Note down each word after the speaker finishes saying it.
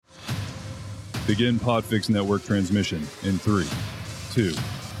Begin Podfix Network transmission in 3, 2,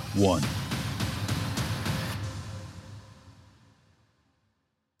 1.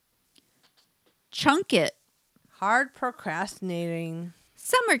 Chunk it. Hard procrastinating.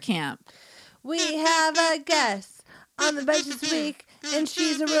 Summer camp. We have a guest on the bench this week, and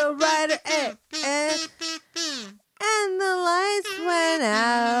she's a real writer. And the lights went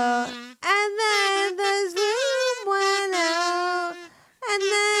out, and then the Zoom went out, and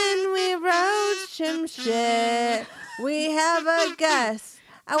then we wrote some shit. We have a guest,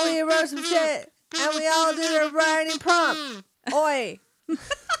 and we wrote some shit, and we all did a writing prompt. Oi.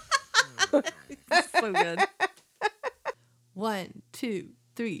 So good. 1, 2,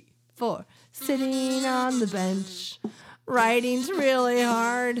 3, 4. Sitting on the bench. Writing's really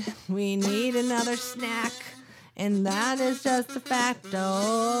hard. We need another snack. And that is just a fact.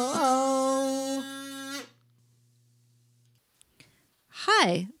 Oh.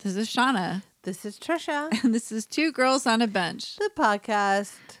 Hi, this is Shauna. This is Trisha. And this is Two Girls on a Bench. The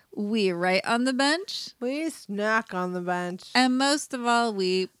podcast. We write on the bench. We snack on the bench. And most of all,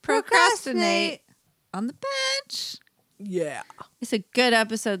 we procrastinate on the bench. Yeah. It's a good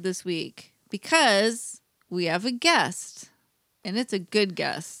episode this week because we have a guest. And it's a good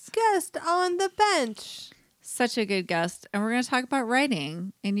guest. Guest on the bench. Such a good guest. And we're going to talk about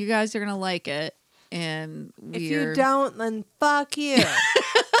writing. And you guys are going to like it. And if you don't, then fuck you.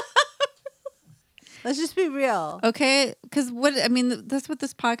 Let's just be real. Okay? Because that's what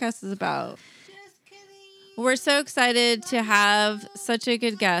this podcast is about. Just kidding. We're so excited to have such a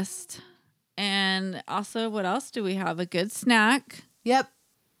good guest. And also, what else do we have? A good snack. Yep.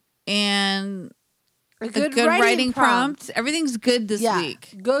 And a good writing prompt. Everything's good this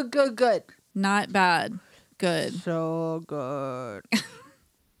week. Good. Not bad. Good. So good.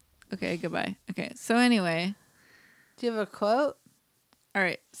 Okay, goodbye. Okay, so anyway. Do you have a quote? All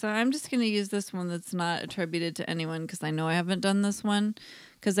right, so I'm just going to use this one that's not attributed to anyone because I know I haven't done this one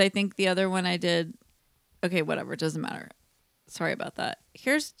because I think the other one I did. Okay, whatever. It doesn't matter. Sorry about that.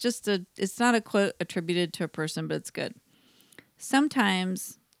 Here's just it's not a quote attributed to a person, but it's good.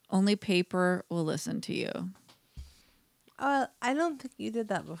 Sometimes only paper will listen to you. Oh, I don't think you did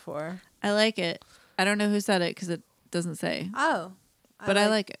that before. I like it. I don't know who said it because it doesn't say. Oh. But I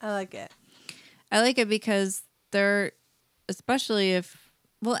like it. I like it. I like it because they're, especially if,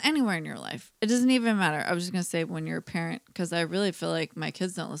 well, anywhere in your life, it doesn't even matter. I was just going to say when you're a parent, because I really feel like my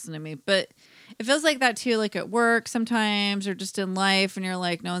kids don't listen to me, but it feels like that too, like at work sometimes, or just in life, and you're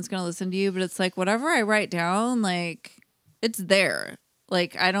like, no one's going to listen to you, but it's like, whatever I write down, like, it's there.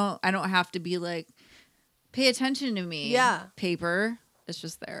 Like, I don't have to be like, pay attention to me. Yeah. Paper. It's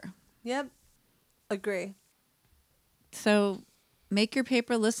just there. Yep. Agree. So make your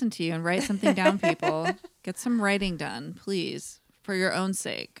paper listen to you and write something down, people. Get some writing done, please, for your own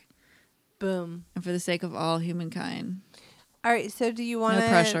sake. Boom. And for the sake of all humankind. All right, so do you want to... No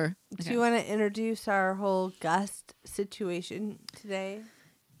pressure. Do you want to introduce our whole guest situation today?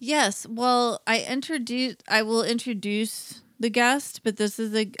 Yes. Well, I will introduce the guest, but this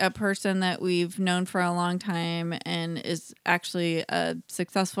is a person that we've known for a long time and is actually a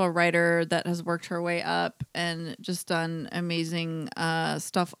successful writer that has worked her way up and just done amazing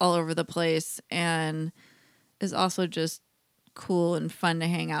stuff all over the place and is also just cool and fun to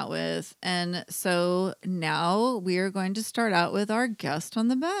hang out with. And so now we are going to start out with our guest on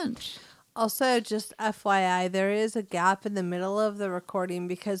the bench. Also, just FYI, there is a gap in the middle of the recording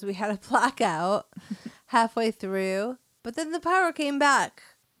because we had a blackout halfway through. But then the power came back.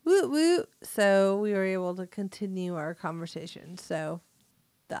 Woot woot. So we were able to continue our conversation. So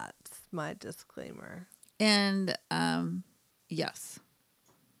that's my disclaimer. And yes.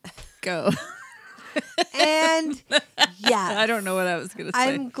 Go. And yes. I don't know what I was going to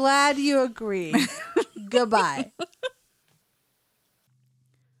say. I'm glad you agreed. Goodbye.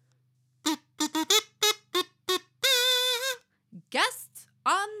 Guests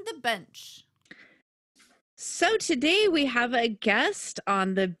on the bench. So today we have a guest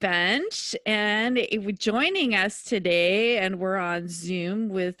on the bench, and joining us today, and we're on Zoom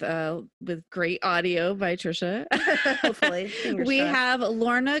with great audio by Trisha. Hopefully. We have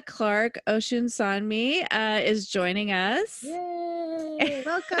Lorna Clark Oshunsanmi is joining us. Yay!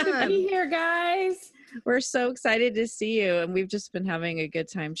 Welcome. Good to be here, guys. We're so excited to see you, and we've just been having a good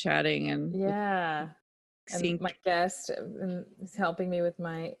time chatting and Yeah. seeing And my guest is helping me with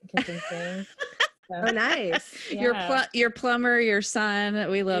my kitchen thing. Oh, nice. your plumber, your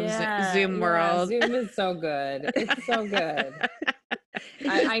son. We love Zoom world. Zoom is so good. It's so good.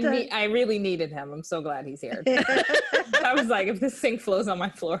 I really needed him. I'm so glad he's here. I was like, if this sink flows on my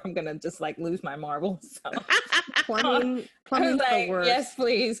floor, I'm gonna just like lose my marbles. So. plumbing I was the like, worst. yes,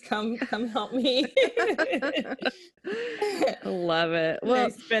 please come help me. Love it. Well,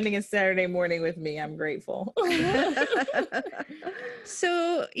 spending a Saturday morning with me, I'm grateful.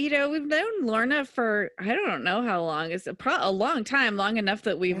 so, we've known Lorna for, I don't know how long. It's a long time, long enough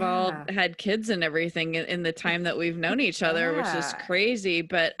that we've all had kids and everything in the time that we've known each other, which is crazy.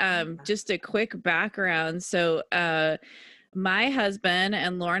 But just a quick background. So, my husband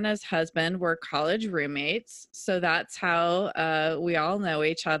and Lorna's husband were college roommates. So that's how we all know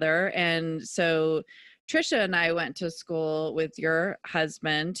each other. And so Trisha and I went to school with your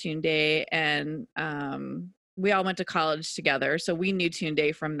husband, Tunde, and we all went to college together. So we knew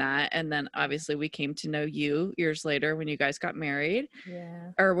Tunde from that. And then obviously we came to know you years later when you guys got married.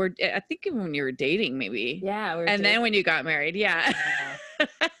 Yeah. Or I think even when you were dating, maybe. Yeah. And then when you got married. Yeah.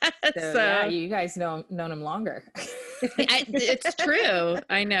 So yeah, you guys known him longer. It's true.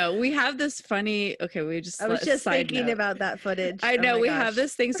 I know. We have this funny. Okay, I was just thinking about that footage. I know we have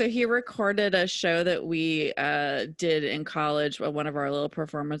this thing. So he recorded a show that we did in college, one of our little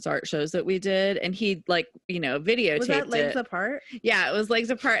performance art shows that we did, and he videotaped. Was that Legs Apart? Yeah, it was Legs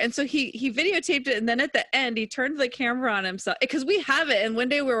Apart, and so he videotaped it, and then at the end he turned the camera on himself because we have it. And one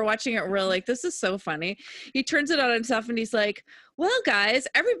day we were watching it, we're like, "This is so funny." He turns it on himself, and he's like, "Well, guys,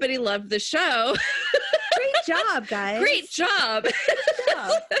 everybody loved the show." Great job, guys. Great job.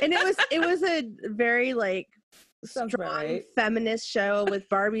 And it was a very strong feminist show with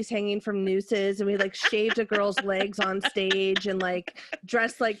Barbies hanging from nooses, and we shaved a girl's legs on stage and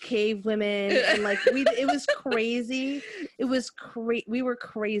dressed like cave women, and it was crazy. It was we were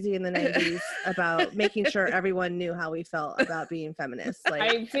crazy in the 90s about making sure everyone knew how we felt about being feminists.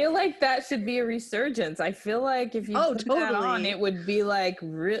 I feel like that should be a resurgence. I feel like if you put that on, it would be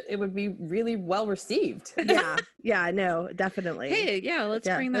it would be really well received. Yeah, no, definitely. Hey, yeah, let's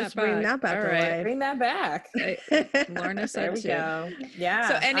bring that back. Bring that back. All right. Bring that back. Lorna said there we go. Yeah.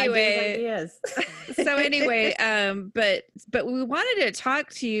 So anyway, but we wanted to talk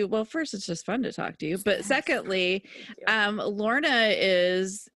to you. Well, first, it's just fun to talk to you. But secondly, Lorna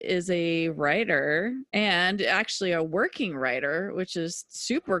is a writer and actually a working writer, which is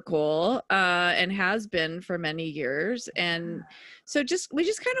super cool, and has been for many years. And so we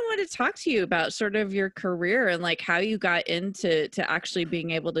just kind of want to talk to you about sort of your career and how you got into actually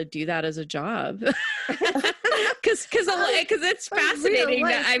being able to do that as a job. Because it's fascinating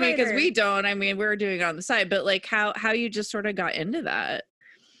that, because we're doing it on the side, but how you just sort of got into that.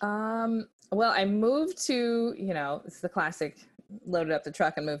 Well, I moved to, it's the classic, loaded up the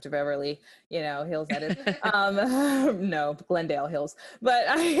truck and moved to Beverly, Hills, that is. No, Glendale Hills. But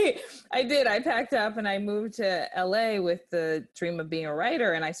I packed up and I moved to LA with the dream of being a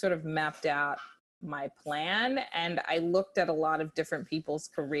writer, and I sort of mapped out my plan, and I looked at a lot of different people's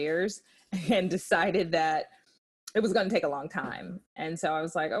careers and decided that it was going to take a long time. And so I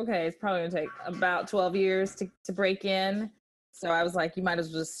was like, okay, it's probably going to take about 12 years to break in. So I was like, you might as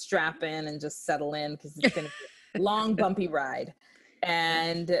well just strap in and just settle in, because it's going to be a long, bumpy ride.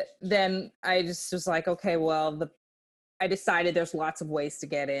 And then I just was like, okay, well, I decided there's lots of ways to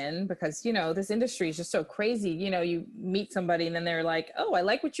get in, because, this industry is just so crazy. You meet somebody and then they're like, oh, I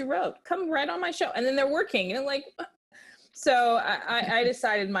like what you wrote. Come right on my show. And then they're working and so I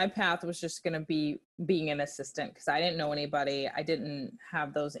decided my path was just going to be being an assistant, because I didn't know anybody. I didn't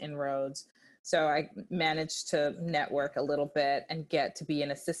have those inroads. So I managed to network a little bit and get to be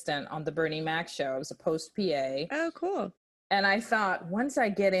an assistant on the Bernie Mac show. I was a post PA. Oh, cool. And I thought, once I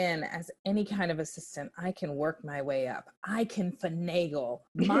get in as any kind of assistant, I can work my way up. I can finagle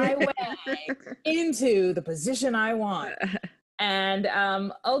my way into the position I want. And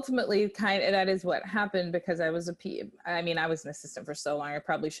ultimately, that is what happened, because I was I was an assistant for so long. I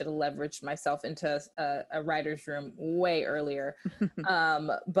probably should have leveraged myself into a writer's room way earlier.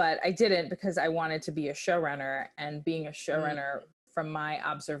 But I didn't, because I wanted to be a showrunner, and being a showrunner from my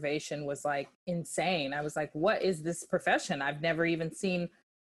observation was insane. I was like, what is this profession? I've never even seen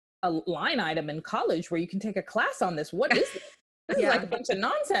a line item in college where you can take a class on this. What is this? This is a bunch of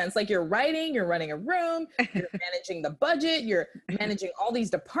nonsense. You're writing, you're running a room, you're managing the budget, you're managing all these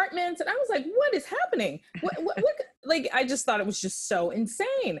departments. And I was like, what is happening? What? I just thought it was just so insane.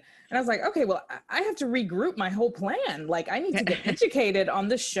 And I was like, okay, well, I have to regroup my whole plan. I need to get educated on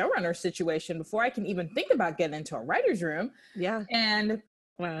this showrunner situation before I can even think about getting into a writer's room. Yeah. And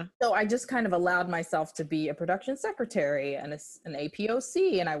so I just kind of allowed myself to be a production secretary and an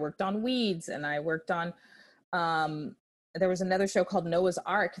APOC. And I worked on Weeds, and I worked on, there was another show called Noah's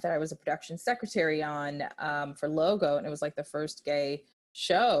Ark that I was a production secretary on for Logo. And it was the first gay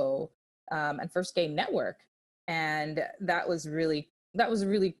show and first gay network. And that was really that was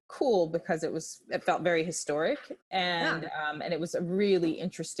really cool because it felt very historic, and and it was a really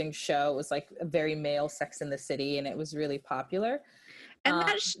interesting show. It was like a very male Sex in the City, and it was really popular. And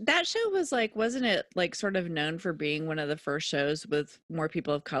that show was like, wasn't it like sort of known for being one of the first shows with more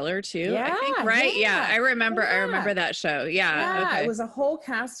people of color too? I think, right? Yeah, I remember that show. Yeah, okay. It was a whole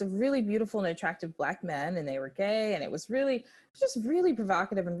cast of really beautiful and attractive Black men, and they were gay, and it was just really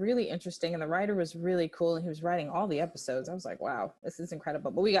provocative and really interesting. And the writer was really cool, and he was writing all the episodes. I was like, wow, this is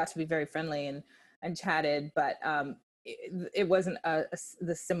incredible. But we got to be very friendly and chatted, but it wasn't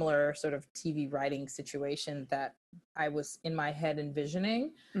the similar sort of TV writing situation that I was in my head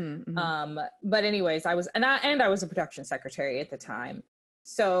envisioning. Mm-hmm. But anyways, I was a production secretary at the time.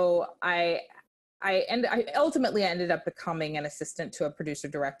 So I ultimately ended up becoming an assistant to a producer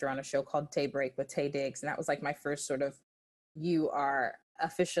director on a show called Daybreak with Taye Diggs. And that was like my first sort of, you are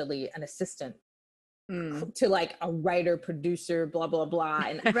officially an assistant to like a writer, producer, blah, blah, blah.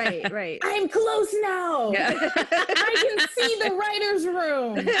 And right. I'm close now. Yeah. I can see the writer's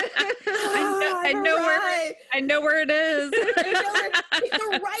room. I know where it is.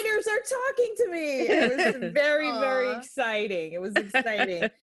 The writers are talking to me. It was very, very exciting. It was exciting.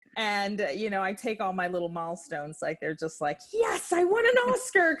 And, I take all my little milestones, like they're just like, yes, I won an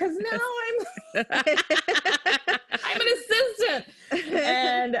Oscar because now I'm an assistant.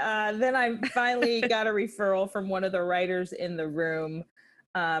 And then I finally got a referral from one of the writers in the room.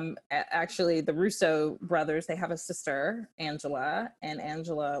 Actually, the Russo brothers, they have a sister, Angela, and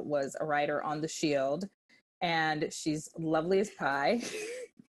Angela was a writer on The Shield. And she's lovely as pie.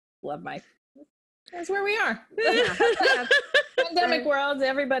 That's where we are. Pandemic world,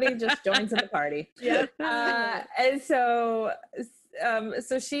 everybody just joins in the party. Yeah. And so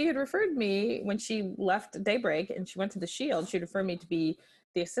she had referred me when she left Daybreak and she went to The Shield. She referred me to be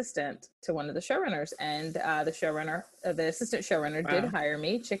the assistant to one of the showrunners, and the assistant showrunner did hire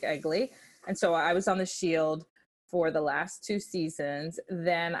me, Chick Egley. And so I was on The Shield for the last 2 seasons.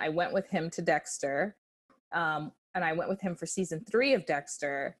 Then I went with him to Dexter, and I went with him for season 3 of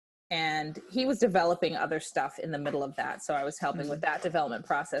Dexter. And he was developing other stuff in the middle of that. So I was helping with that development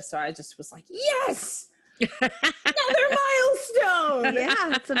process. So I just was like, yes, another milestone.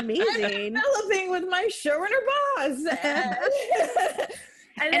 Yeah, it's amazing. I'm developing with my showrunner boss.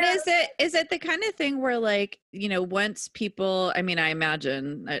 And is it the kind of thing where, like, once people, I mean, I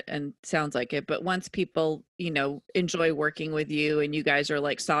imagine, and sounds like it, but once people, enjoy working with you and you guys are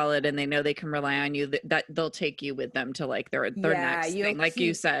like solid and they know they can rely on you, that they'll take you with them to like their next thing, like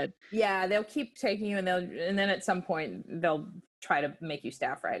you said. Yeah, they'll keep taking you, and then at some point they'll try to make you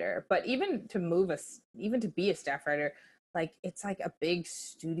staff writer. But even to be a staff writer, like, it's like a big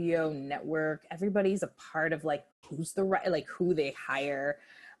studio network. Everybody's a part of like who's the right, like who they hire.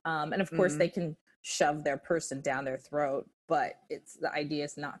 And of course they can shove their person down their throat, but the idea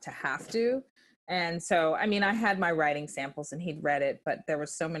is not to have to. And so, I mean, I had my writing samples and he'd read it, but there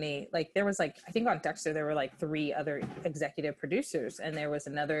was so many, like, I think on Dexter, there were like 3 other executive producers, and there was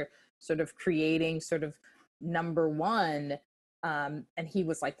another sort of creating sort of number 1. And he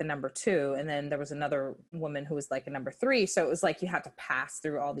was like the number 2, and then there was another woman who was like a number 3. So it was like you had to pass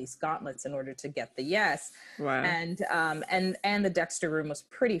through all these gauntlets in order to get the yes. Wow. And the Dexter room was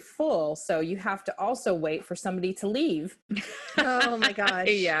pretty full, so you have to also wait for somebody to leave. Oh my gosh.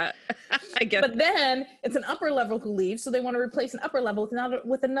 Yeah, I get. But then it's an upper level who leaves, so they want to replace an upper level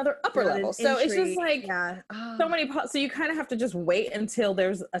with another upper level. So it's just like so many. So you kind of have to just wait until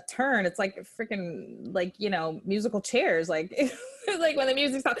there's a turn. It's like freaking like musical chairs, like. Like when the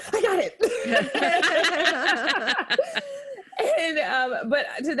music stops, I got it. And but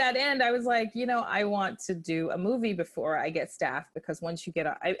to that end, I was like, I want to do a movie before I get staff, because once you get,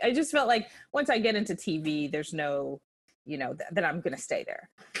 I just felt like once I get into TV, there's no, that I'm going to stay there.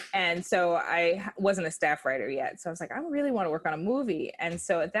 And so I wasn't a staff writer yet. So I was like, I really want to work on a movie. And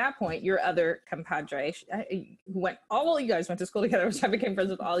so at that point, your other compadre, all you guys went to school together, which I became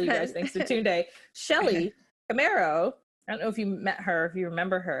friends with all you guys thanks to Tunde, Shelly Camaro. I don't know if you met her, if you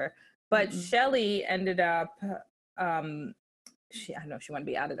remember her, but Shelly ended up, I don't know if she wanted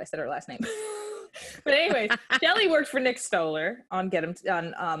to be outed. I said her last name. But anyways, Shelly worked for Nick Stoller on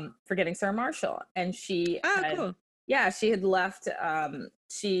Forgetting Sarah Marshall. And she she had left.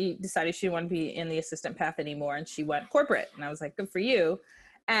 She decided she didn't want to be in the assistant path anymore, and she went corporate. And I was like, good for you.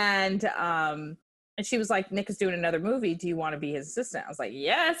 And she was like, Nick is doing another movie. Do you want to be his assistant? I was like,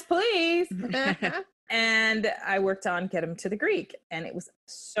 yes, please. And I worked on Get Him to the Greek, and it was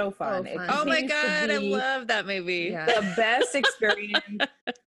so fun. Oh my God, I love that movie. Yeah. The best experience,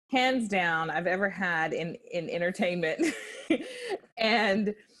 hands down, I've ever had in entertainment.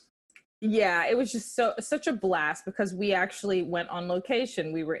 And Yeah, it was just such a blast because we actually went on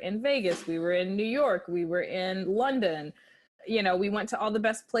location. We were in Vegas, we were in New York, we were in London. You know, we went to all the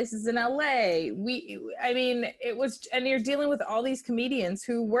best places in LA. I mean, it was, and you're dealing with all these comedians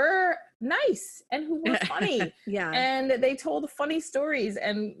who were nice and who were funny. Yeah. And they told funny stories.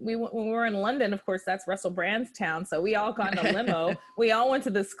 And when we were in London, of course, that's Russell Brand's town. So we all got in a limo. We all went to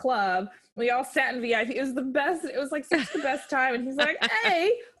this club. We all sat in VIP. It was the best. It was like such the best time. And he's like,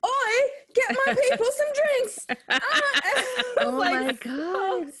 "Hey, oi, get my people some drinks." Oh my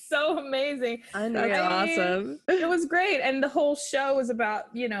God. So amazing. Unreal. Awesome. It was great. And the whole show was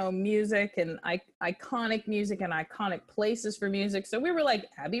about, you know, music and iconic music and iconic places for music. So we were like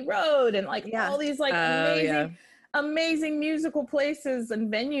Abbey Road and like all these like amazing musical places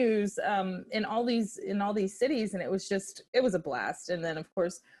and venues in all these cities. And it was a blast. And then of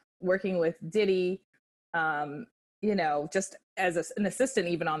course, working with Diddy, you know, just as an assistant,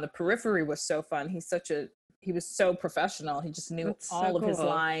 even on the periphery was so fun. He was so professional. He just knew all of his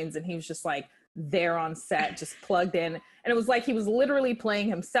lines and he was just like there on set, just plugged in. And it was like he was literally playing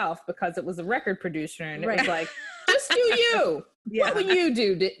himself because it was a record producer. And it was like, just do you. Yeah. What would you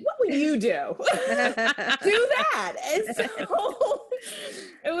do? What would you do? Do that. And so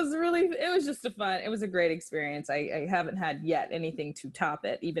it was just it was a great experience. I haven't had yet anything to top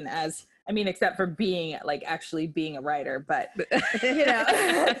it, even except for actually being a writer, but you know,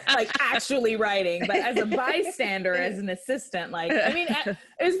 like actually writing, but as a bystander, as an assistant, it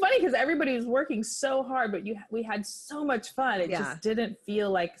was funny because everybody was working so hard, but we had so much fun. It just didn't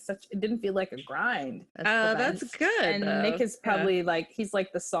feel like a grind. That's good. And Nick is probably he's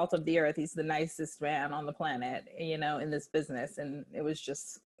like the salt of the earth. He's the nicest man on the planet, you know, in this business. And it was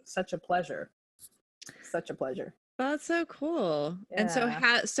just such a pleasure. Such a pleasure. Well, that's so cool. Yeah.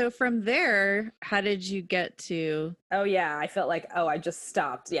 And so from there, how did you get to? Oh yeah, I felt like I just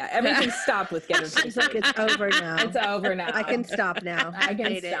stopped. Yeah, everything stopped with Getting It's like it's over now. It's over now. I can stop now. I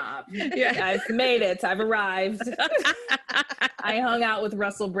can stop. Yeah, I've made it. I've arrived. I hung out with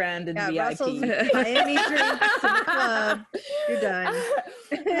Russell Brand in VIP. Russell's Miami drinks to the club. You're done.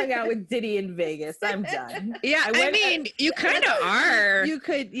 Hung out with Diddy in Vegas. I'm done. Yeah, I mean, you kind of are. You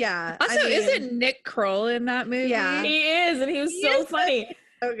could, yeah. Also, isn't Nick Kroll in that movie? Yeah. He is, and he was so funny.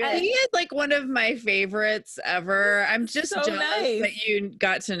 Okay. He is like one of my favorites ever. I'm just so jealous nice that you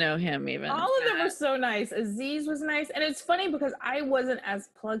got to know him even. All of them were so nice. Aziz was nice. And it's funny because I wasn't as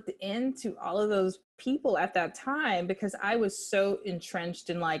plugged into all of those people at that time because I was so entrenched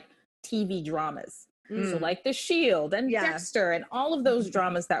in like TV dramas. So like The Shield and Dexter and all of those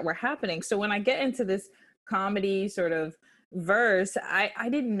dramas that were happening. So when I get into this comedy sort of verse, I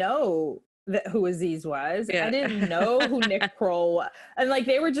didn't know who Aziz was. I didn't know who Nick Kroll was. And like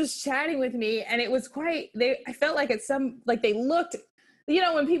they were just chatting with me and it was I felt like they looked, you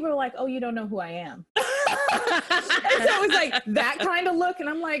know, when people are like, "Oh, you don't know who I am." And so it was like that kind of look. And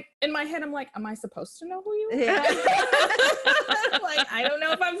I'm like, in my head, I'm like, am I supposed to know who you are? Yeah. Like, I don't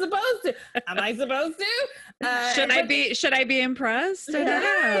know if I'm supposed to. Am I supposed to? Should I be impressed? I don't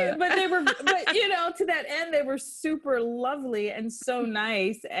know. But you know, to that end, they were super lovely and so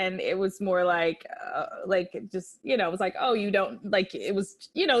nice. And it was more like just, you know, it was like, oh, you don't like, it was,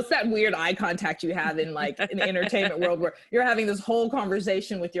 you know, it's that weird eye contact you have in like an entertainment world where you're having this whole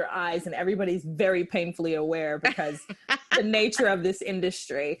conversation with your eyes and everybody's very painfully aware because the nature of this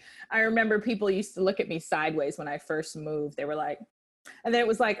industry. I remember people used to look at me sideways when I first moved. They were like, and then it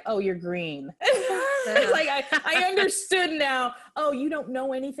was like, "Oh, you're green." It's like I understood now. Oh, you don't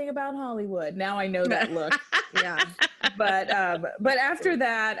know anything about Hollywood. Now I know that look. Yeah. But after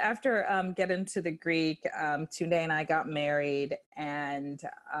that, after getting to the Greek, Tunde and I got married, and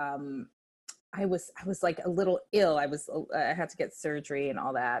I was like a little ill. I had to get surgery and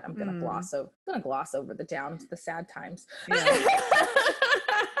all that. I'm gonna gloss over the sad times. Yeah.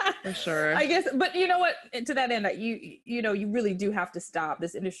 For sure. I guess, but you know what? To that end, you know, you really do have to stop.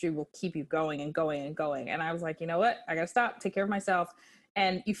 This industry will keep you going and going and going. And I was like, you know what? I gotta stop, take care of myself.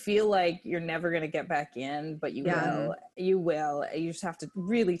 And you feel like you're never gonna get back in, but you will. You will. You just have to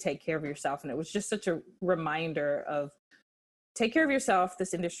really take care of yourself. And it was just such a reminder of take care of yourself.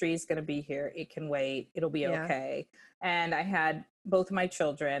 This industry is gonna be here. It can wait. It'll be okay. And I had both my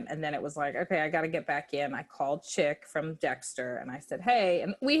children, and then it was like, okay, I got to get back in. I called Chick from Dexter and I said, hey,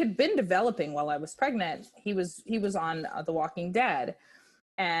 and we had been developing while I was pregnant. He was on The Walking Dead,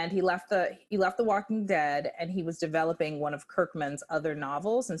 and he left The Walking Dead and he was developing one of Kirkman's other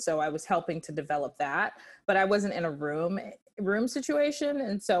novels. And so I was helping to develop that, but I wasn't in a room situation.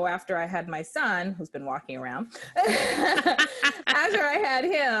 And so after I had my son, who's been walking around, after I had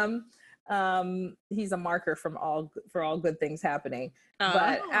him, He's a marker for all good things happening.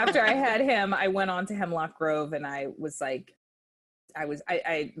 But after I had him, I went on to Hemlock Grove, and I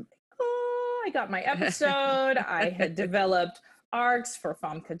got my episode. I had developed arcs for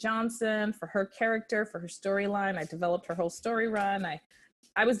Famke Johnson, for her character, for her storyline. I developed her whole story run.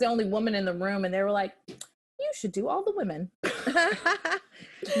 I was the only woman in the room, and they were like, you should do all the women.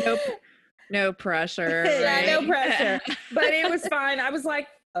 Nope. No pressure. Yeah, right? no pressure. But it was fine. I was like,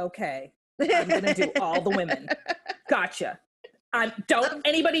 okay, I'm going to do all the women. Gotcha. Don't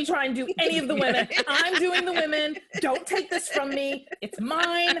anybody try and do any of the women. I'm doing the women. Don't take this from me. It's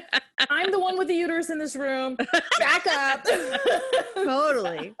mine. I'm the one with the uterus in this room. Back up.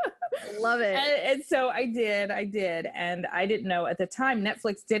 Totally. Love it. And so I did. And I didn't know at the time,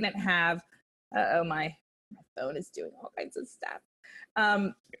 Netflix didn't have, my phone is doing all kinds of stuff.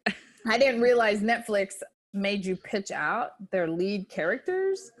 I didn't realize Netflix made you pitch out their lead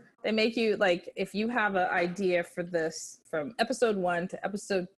characters. They make you, like, if you have an idea for this from episode 1 to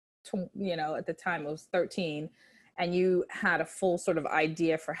episode, at the time it was 13, and you had a full sort of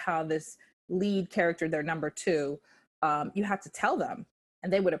idea for how this lead character, their number 2, you have to tell them,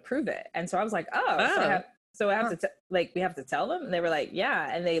 and they would approve it. And so I was like, so I have to, we have to tell them? And they were like,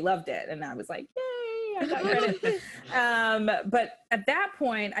 yeah, and they loved it. And I was like, yay, I got credit. But at that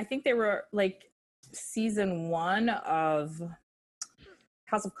point, I think they were like season 1 of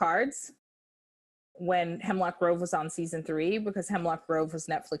House of Cards when Hemlock Grove was on season 3, because Hemlock Grove was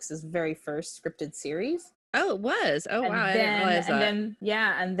Netflix's very first scripted series. Oh, it was. Oh, wow. I didn't realize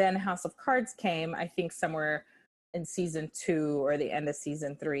that. And then House of Cards came, I think, somewhere in season 2 or the end of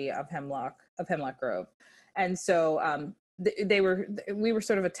season 3 of Hemlock Grove. And so we were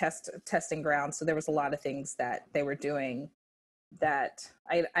sort of a testing ground. So there was a lot of things that they were doing that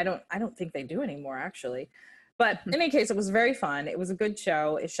I don't think they do anymore, actually. But in any case, it was very fun. It was a good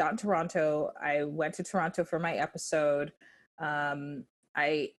show. It shot in Toronto. I went to Toronto for my episode.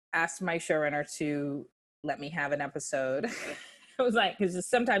 I asked my showrunner to let me have an episode. I was like, because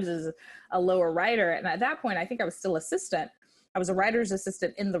sometimes as a lower writer, and at that point, I think I was still assistant. I was a writer's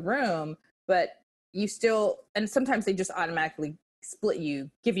assistant in the room, but you still, and sometimes they just automatically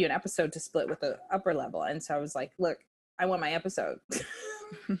give you an episode to split with the upper level. And so I was like, look, I want my episode.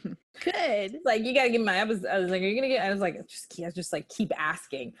 Good. Like, you got to give me my episode. I was like, are you going to get, I was like, just keep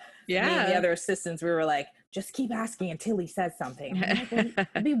asking. Yeah. Me and the other assistants, we were like, just keep asking until he says something. I'm like, well,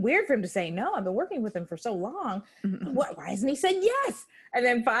 it'd be weird for him to say no. I've been working with him for so long. Why hasn't he said yes? And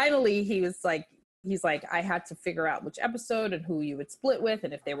then finally he's like, I had to figure out which episode and who you would split with,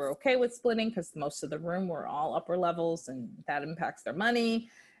 and if they were okay with splitting, because most of the room were all upper levels and that impacts their money.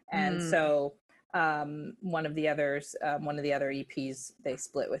 And so one of the other EPs, they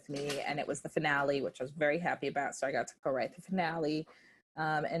split with me, and it was the finale, which I was very happy about. So I got to go write the finale.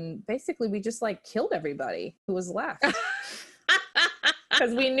 And basically we just like killed everybody who was left.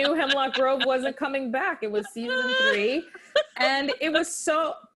 Because we knew Hemlock Grove wasn't coming back. It was season 3. And it was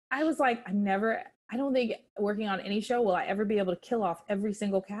so, I was like, I don't think working on any show will I ever be able to kill off every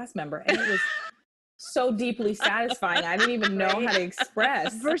single cast member. And it was so deeply satisfying. I didn't even know how to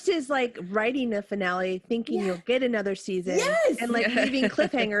express. Versus like writing a finale, thinking you'll get another season. Yes. And like leaving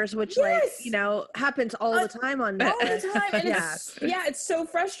cliffhangers, which happens all the time on Netflix. All the time. And it's so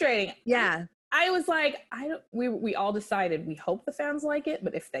frustrating. Yeah. I was like, we all decided we hope the fans like it,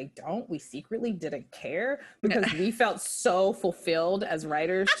 but if they don't, we secretly didn't care, because we felt so fulfilled as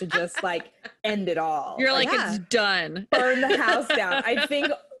writers to just like end it all. You're like, it's done. Burn the house down. I think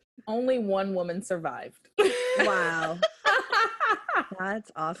only one woman survived. Wow. That's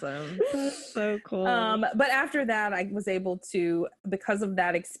awesome. That's so cool. But after that, I was able to, because of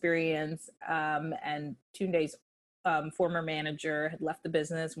that experience, and Tunde's former manager had left the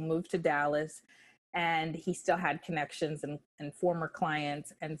business, moved to Dallas, and he still had connections and former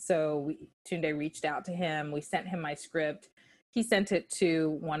clients. And so Tunde reached out to him. We sent him my script. He sent it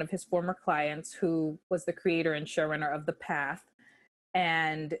to one of his former clients, who was the creator and showrunner of The Path.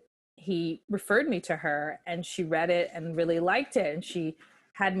 And he referred me to her, and she read it and really liked it. And she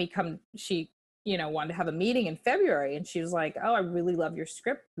had me come, wanted to have a meeting in February. And she was like, oh, I really love your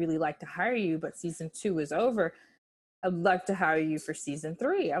script. Really like to hire you, but season 2 is over. I'd love to hire you for season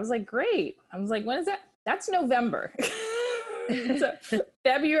 3. I was like, great. I was like, when is that? That's November. So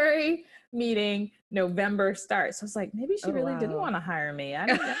February meeting, November starts. So I was like, maybe she really didn't want to hire me. I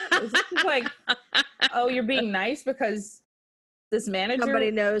don't know. It's just like, oh, you're being nice because this manager.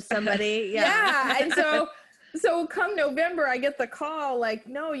 Somebody knows somebody. Yeah. And so come November, I get the call like,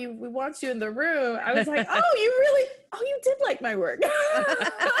 no, we want you in the room. I was like, you did like my work.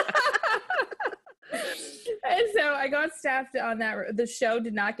 And so I got staffed on that. The show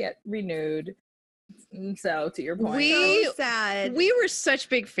did not get renewed. So to your point, So sad. We were such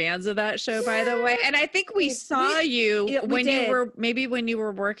big fans of that show, by the way, and I think we saw you when you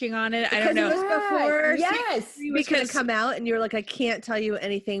were working on it. I don't know. It was before. Yes, Because come out and you're like, I can't tell you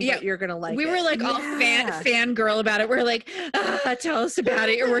anything, but you're gonna like. We it. were like all fangirl about it. We're like, tell us about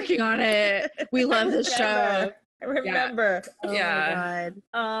it. You're working on it. We love this show. I remember. Oh yeah.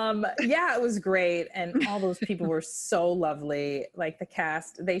 my God. Yeah, it was great. And all those people were so lovely. Like the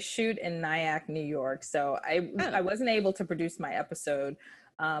cast, they shoot in Nyack, New York. So I wasn't able to produce my episode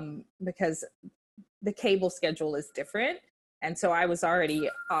because the cable schedule is different. And so I was already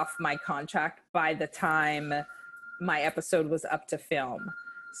off my contract by the time my episode was up to film.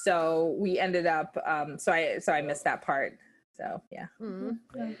 So we ended up, so I missed that part. So yeah,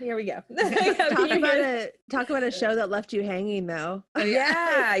 here we go. Talk about a show that left you hanging, though.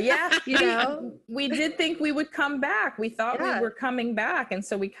 Yeah. You know, we did think we would come back. We thought we were coming back, and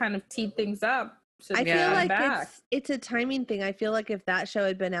so we kind of teed things up. I feel like it's a timing thing. I feel like if that show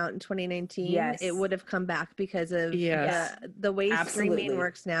had been out in 2019, it would have come back because of the way streaming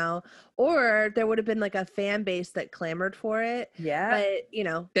works now, or there would have been like a fan base that clamored for it. Yeah, but you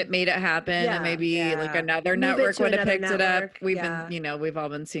know, that made it happen, and maybe like another network would have picked it up. We've been, we've all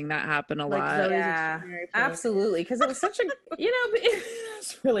been seeing that happen a lot. Yeah, absolutely, because it was such a,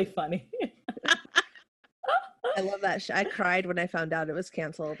 it's really funny. I love that show. I cried when I found out it was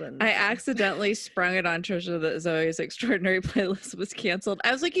canceled. And I accidentally sprung it on Trisha that Zoe's Extraordinary Playlist was canceled.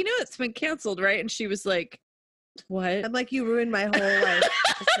 I was like, it's been canceled, right? And she was like, what? I'm like, you ruined my whole life.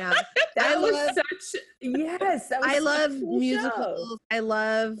 That was such, yes. That was I love cool musicals. Show. I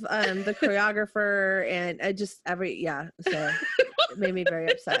love the choreographer, and I just so it made me very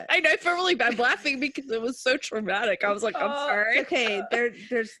upset. I know, I felt really bad laughing because it was so traumatic. I was like, I'm sorry. Okay,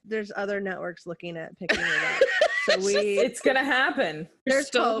 there's other networks looking at picking it up. So it's gonna happen. There's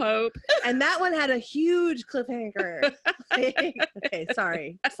still hope. And that one had a huge cliffhanger. Okay,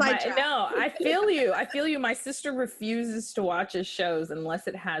 sorry. No, I feel you. My sister refuses to watch his shows unless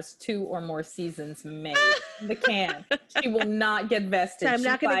it has 2 or more seasons made in the can. She will not get vested. So I'm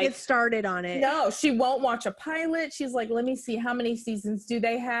not going to get started on it. No, she won't watch a pilot. She's like, let me see how many seasons do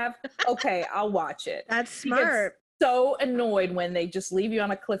they have. Okay, I'll watch it. That's smart. So annoyed when they just leave you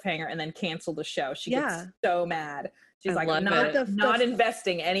on a cliffhanger and then cancel the show. She gets so mad. She's like, I'm not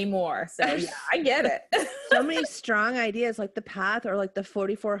investing anymore. So yeah, I get it. So many strong ideas, like The Path or like the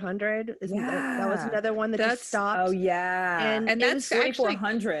 4400. That was another one that just stopped. Oh yeah, and that's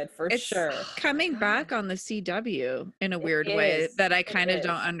 4400 for sure. Coming back on the CW in a weird way that I kind of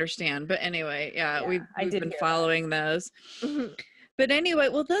don't understand. But anyway, we've been following those. Mm-hmm. But anyway,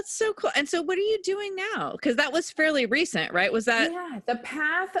 well, that's so cool. And so what are you doing now? Because that was fairly recent, right? Was that? Yeah, The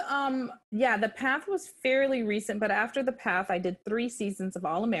Path. The Path was fairly recent. But after The Path, I did 3 seasons of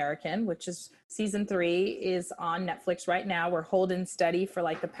All American, which is season 3 is on Netflix right now. We're holding steady for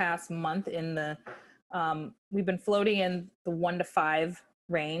like the past month in the, we've been floating in the 1 to 5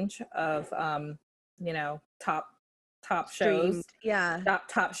 range of, top shows.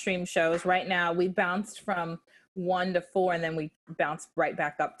 Top stream shows. Right now, we bounced from 1 to 4, and then we bounced right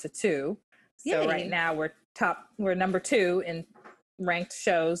back up to 2. So right now we're number 2 in ranked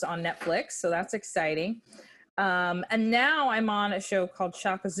shows on Netflix. So that's exciting. And now I'm on a show called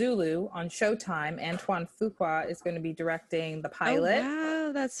Shaka Zulu on Showtime. Antoine Fuqua is going to be directing the pilot. Oh,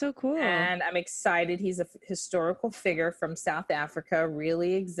 wow, that's so cool. And I'm excited. He's a historical figure from South Africa,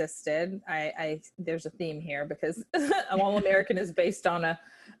 really existed. There's a theme here because All American is based on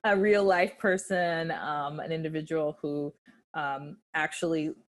a real life person, an individual who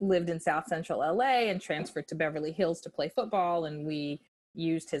actually lived in South Central LA and transferred to Beverly Hills to play football. And we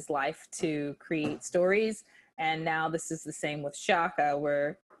used his life to create stories. And now this is the same with Shaka,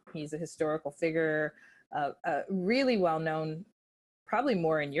 where he's a historical figure, really well known, probably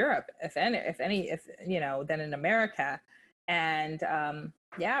more in Europe, if than in America. And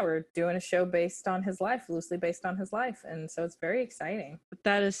we're doing a show based on his life, loosely based on his life. And so it's very exciting.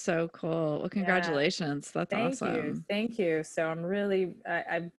 That is so cool. Well, congratulations. That's awesome. Thank you. So I'm really,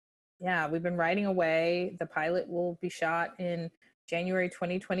 we've been writing away. The pilot will be shot in January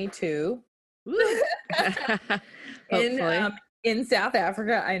 2022. In South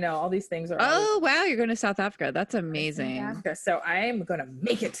Africa. I know all these things are. Oh, wow. You're going to South Africa. That's amazing. So I am going to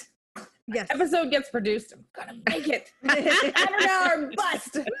make it. Yes. Episode gets produced. I'm gonna make it. Every hour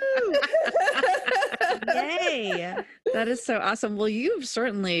bust. Yay. That is so awesome. Well, you've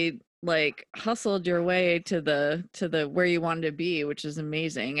certainly like hustled your way to the where you wanted to be, which is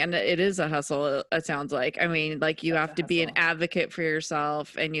amazing. And it is a hustle, it sounds like. I mean, like you have to be an advocate for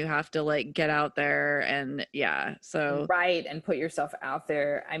yourself, and you have to like get out there and so right, and put yourself out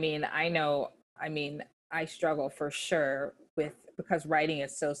there. I mean, I struggle for sure because writing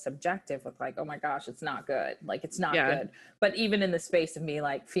is so subjective with like, oh my gosh, it's not good. Like it's not good. But even in the space of me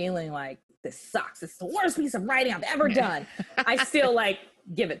like feeling like this sucks, it's the worst piece of writing I've ever done, I still like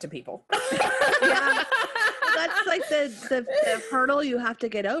give it to people. Yeah. That's like the hurdle you have to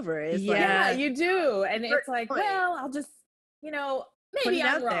get over is like, you do. And it's like, well, I'll just, maybe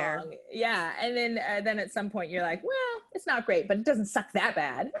I'm wrong. There. Yeah. And then at some point you're like, well, it's not great, but it doesn't suck that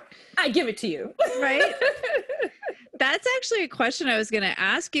bad. I give it to you. Right. That's actually a question I was going to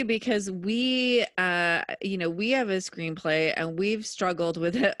ask you, because we have a screenplay and we've struggled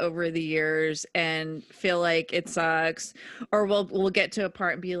with it over the years and feel like it sucks, or we'll get to a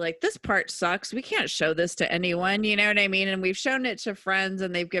part and be like, this part sucks. We can't show this to anyone. You know what I mean? And we've shown it to friends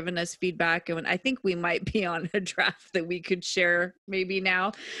and they've given us feedback. And I think we might be on a draft that we could share maybe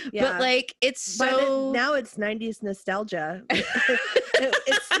now, but like, now it's 90s nostalgia.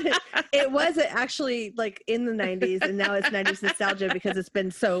 It wasn't actually like in the 90s, and now it's 90s nostalgia because it's been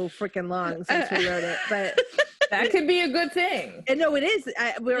so freaking long since we wrote it. But that could be a good thing. And no, it is.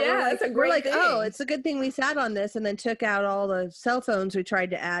 We're like, thing. Oh, it's a good thing we sat on this and then took out all the cell phones we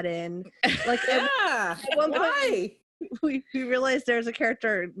tried to add in. Like, at one point, we realized there's a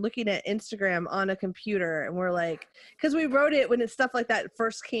character looking at Instagram on a computer, and we're like, because we wrote it when it's stuff like that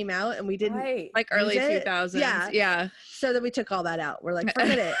first came out, and we didn't like early 2000s. Yeah. So then we took all that out. We're like,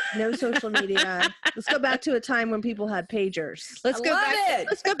 forget it. No social media. Let's go back to a time when people had pagers. Let's go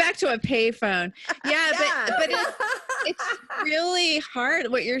back to a payphone. Yeah. But it's really hard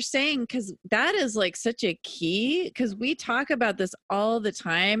what you're saying, because that is like such a key, because we talk about this all the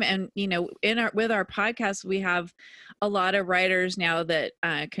time. And, with our podcast, we have a lot of writers now that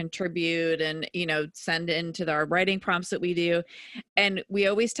contribute and, send into our writing prompts that we do. And we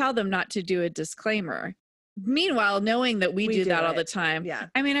always tell them not to do a disclaimer. Meanwhile, knowing that we do that all the time. Yeah.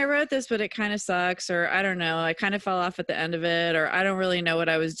 I mean, I wrote this, but it kind of sucks, or I don't know, I kind of fell off at the end of it, or I don't really know what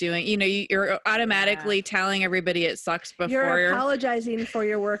I was doing. You're automatically telling everybody it sucks before you're apologizing for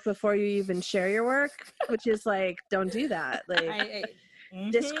your work before you even share your work, which is like, don't do that. Like,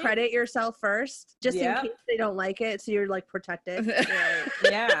 discredit yourself first, just in case they don't like it, so you're like protected.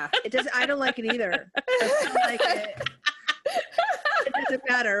 I don't like it either. I don't like it. It doesn't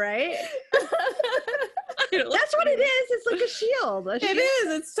matter, right? That's what it is. It's like a shield. It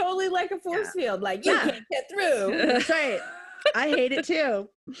is. It's totally like a force field. Like, you can't get through. That's right. I hate it too.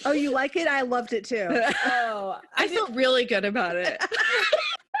 Oh, you like it? I loved it too. Oh, I felt really good about it.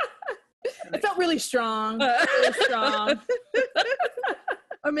 I felt really strong.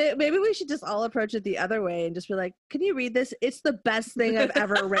 Or maybe we should just all approach it the other way and just be like, can you read this? It's the best thing I've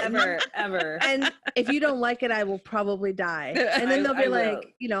ever written. ever. And if you don't like it, I will probably die. And then they'll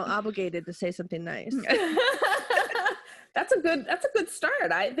be obligated to say something nice. That's a good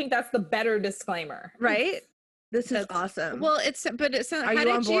start. I think that's the better disclaimer. Right? This is awesome. Well,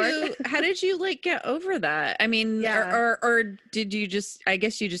 how did you like get over that? I mean, or did you just, I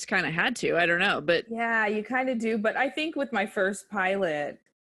guess you just kind of had to, I don't know, but. Yeah, you kind of do. But I think with my first pilot,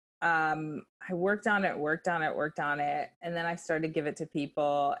 I worked on it. And then I started to give it to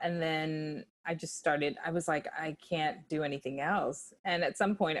people. And then I was like, I can't do anything else. And at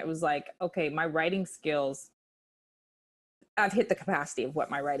some point it was like, okay, my writing skills, I've hit the capacity of what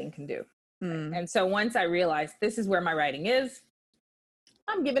my writing can do. And so once I realized this is where my writing is,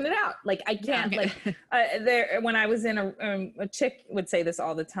 I'm giving it out. Like, I can't, when I was in a chick would say this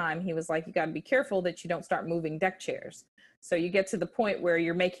all the time. He was like, you got to be careful that you don't start moving deck chairs. So you get to the point where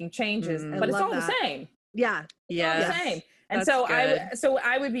you're making changes, but it's all the same. Yeah. Yeah. It's all the same. And so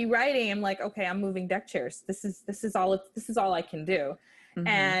I would be writing. I'm like, okay, I'm moving deck chairs. This is all I can do. Mm-hmm.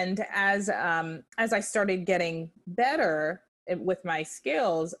 And as I started getting better with my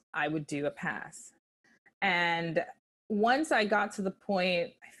skills, I would do a pass. And once I got to the point,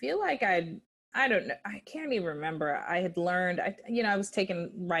 I feel like I don't know, I can't even remember. I had learned, I was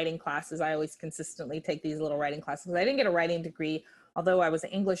taking writing classes. I always consistently take these little writing classes. I didn't get a writing degree, although I was an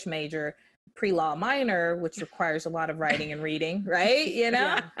English major, pre-law minor, which requires a lot of writing and reading, right?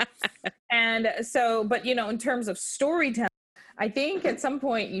 And so, but in terms of storytelling, I think at some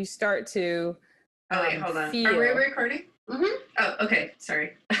point you start to hold on. Are we recording? Mm-hmm. Oh, okay.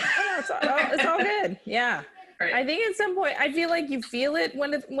 Sorry. It's all good. Yeah. Right. I think at some point I feel like you feel it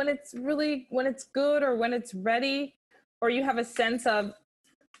when it's good or when it's ready, or you have a sense of,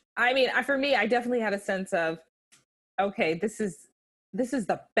 for me, I definitely had a sense of, okay, this is this is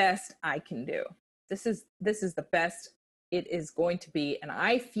the best I can do. This is the best it is going to be, and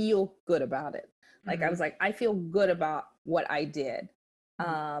I feel good about it. Like I was like, I feel good about what I did.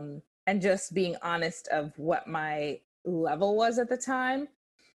 And just being honest of what my level was at the time.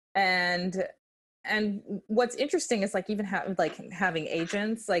 And what's interesting is like even having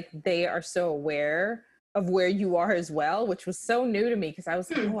agents, like they are so aware of where you are as well, which was so new to me because I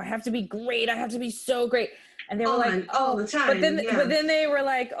was like, oh, I have to be great. I have to be so great. And they were like, all the time. But then they were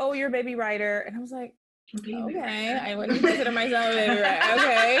like, oh, you're a baby writer. And I was like, okay, I wouldn't consider myself a baby writer.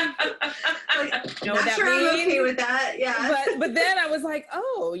 Okay. Like, know what that means? I'm okay with that. Yeah. But then I was like,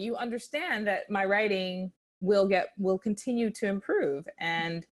 oh, you understand that my writing will continue to improve.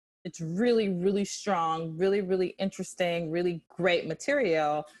 And it's really, really strong, really, really interesting, really great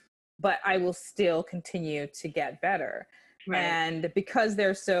material, but I will still continue to get better. Right. And because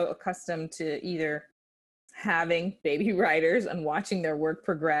they're so accustomed to either having baby writers and watching their work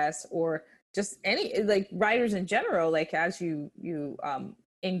progress, or just any like writers in general, like as you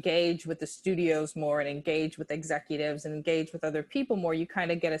engage with the studios more and engage with executives and engage with other people more, you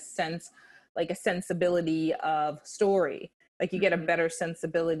kind of get a sense, like a sensibility of story. Like you get a better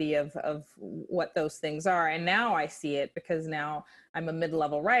sensibility of what those things are. And now I see it because now I'm a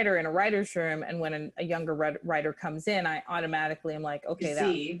mid-level writer in a writer's room. And when a younger writer comes in, I automatically am like,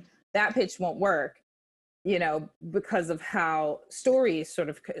 okay, that pitch won't work, you know, because of how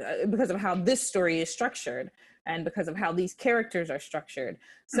because of how this story is structured and because of how these characters are structured.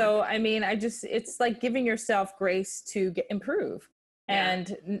 So, I mean, it's like giving yourself grace to improve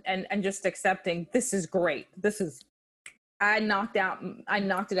and just accepting this is great. I knocked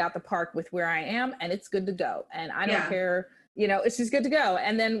it out the park with where I am, and it's good to go. And I don't care, you know, it's just good to go.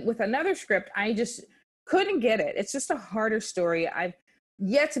 And then with another script, I just couldn't get it. It's just a harder story. I've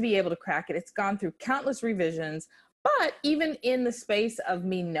yet to be able to crack it. It's gone through countless revisions, but even in the space of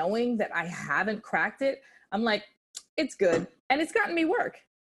me knowing that I haven't cracked it, I'm like, it's good. And it's gotten me work.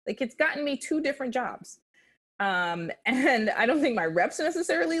 Like it's gotten me 2 different jobs. And I don't think my reps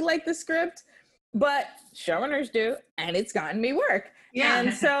necessarily like the script, but showrunners do, and it's gotten me work. Yeah.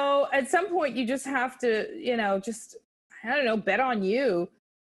 And so at some point you just have to, you know, just, I don't know, bet on you.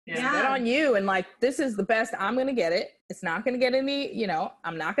 Yeah. Bet on you. And like, this is the best. I'm going to get it. It's not going to get any, you know,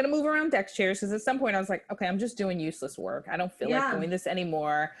 I'm not going to move around deck chairs. Because at some point I was like, okay, I'm just doing useless work. I don't feel like doing this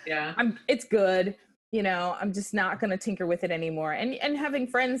anymore. Yeah. It's good. You know, I'm just not going to tinker with it anymore. And having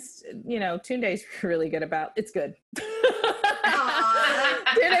friends, you know, Tunde's really good about, it's good.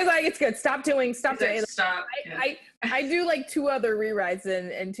 Tunde's like, it's good. Stop doing. Stop. I do like 2 other rewrites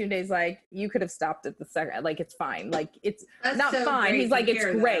and Tunde's like, you could have stopped at the second. Like, it's fine. Like, it's not so fine. He's like, it's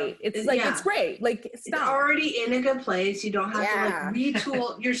great. Though. It's like, it's great. Like, stop. It's already in a good place. You don't have to like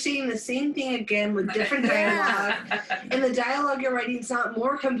retool. You're seeing the same thing again with different dialogue. And the dialogue you're writing is not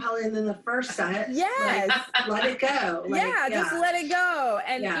more compelling than the first set. Yes. Like, let it go. Like, just let it go.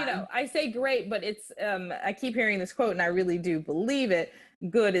 And, you know, I say great, but it's, I keep hearing this quote and I really do believe it.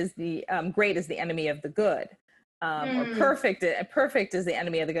 Great is the enemy of the good. Or perfect is the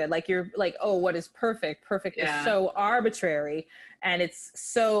enemy of the good. Like you're like, oh, what is perfect? Perfect is so arbitrary and it's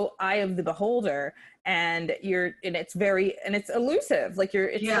so eye of the beholder and it's elusive. Like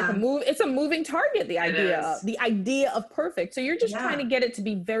it's a moving target, the idea of perfect. So you're just trying to get it to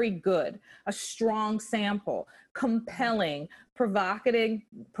be very good, a strong sample, compelling, provocative,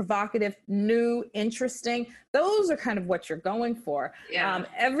 new, interesting. Those are kind of what you're going for.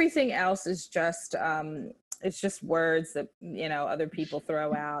 Everything else is just it's just words that, you know, other people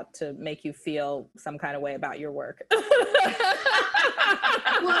throw out to make you feel some kind of way about your work. Well, and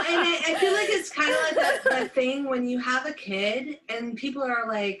I feel like it's kind of like that thing when you have a kid and people are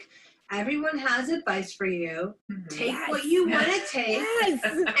like, everyone has advice for you. Take what you want to take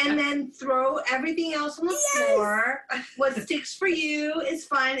and then throw everything else on the floor. What sticks for you is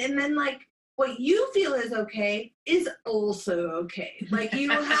fine. And then like what you feel is okay is also okay. Like you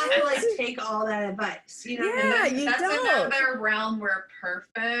don't have to like take all that advice. You know what I mean? That's another realm where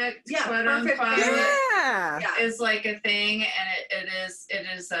perfect, quote unquote, is like a thing, and it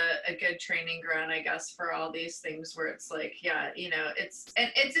is a good training ground, I guess, for all these things where it's like, you know, it's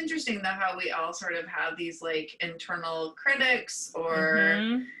interesting though how we all sort of have these like internal critics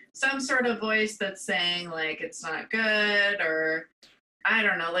or some sort of voice that's saying like it's not good, or I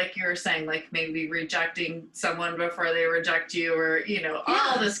don't know, like you were saying, like maybe rejecting someone before they reject you, or, you know,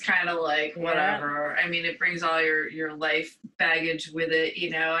 all this kind of like whatever. I mean, it brings all your life baggage with it,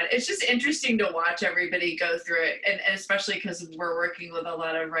 you know, and it's just interesting to watch everybody go through it. And especially because we're working with a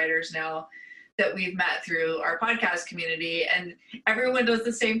lot of writers now that we've met through our podcast community, and everyone does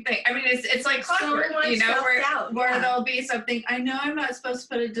the same thing. I mean, it's like clockwork, you know, where there'll be something, I know I'm not supposed to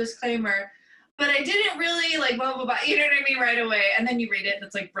put a disclaimer, but I didn't really like blah, blah, blah, you know what I mean, right away. And then you read it and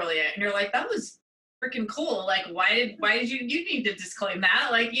it's like brilliant. And you're like, that was freaking cool. Like, why did you need to disclaim that?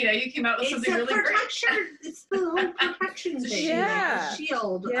 Like, you know, you came out with something really great. It's the whole protection thing. Yeah. The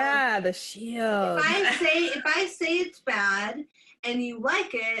shield. Yeah, the shield. If I say it's bad and you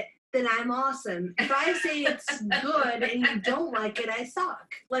like it, then I'm awesome. If I say it's good and you don't like it, I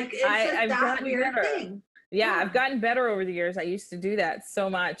suck. Like, it's that weird thing. Yeah, I've gotten better over the years. I used to do that so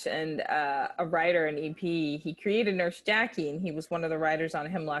much. And a writer, an EP, he created Nurse Jackie, and he was one of the writers on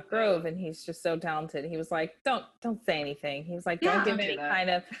Hemlock Grove, and he's just so talented. He was like, don't say anything. He was like, don't give any kind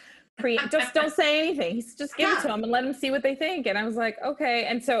of just don't say anything. He's just give it to them and let them see what they think. And I was like, okay.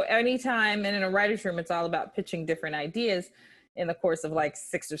 And so anytime, and in a writer's room, it's all about pitching different ideas in the course of like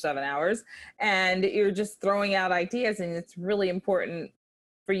 6 or 7 hours. And you're just throwing out ideas, and it's really important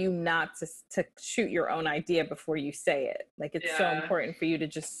for you not to shoot your own idea before you say it. Like, it's so important for you to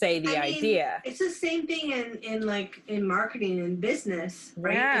just say the idea. It's the same thing in marketing and business,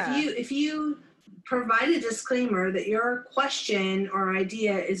 right? Yeah. If you provide a disclaimer that your question or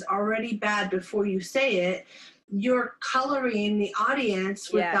idea is already bad before you say it, you're coloring the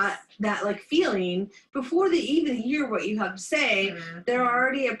audience with that like feeling before they even hear what you have to say. Mm-hmm. They're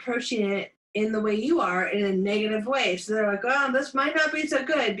already approaching it in the way you are, in a negative way. So they're like, oh, this might not be so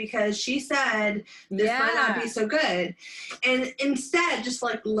good because she said this might not be so good. And instead, just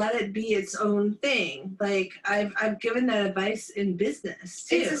like let it be its own thing. Like, I've given that advice in business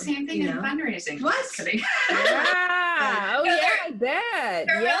too. It's the same thing in fundraising. What? Just kidding. Yeah. Oh, yeah, I bet.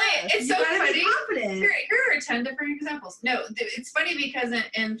 Really, it's so funny. Confident. Here are 10 different examples. No, it's funny because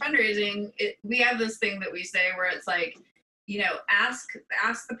in fundraising, we have this thing that we say where it's like, you know, ask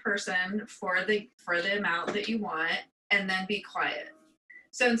the person for the amount that you want, and then be quiet.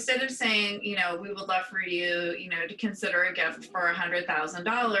 So instead of saying, you know, we would love for you, you know, to consider a gift for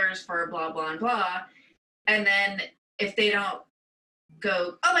 $100,000 for blah, blah, blah. And then if they don't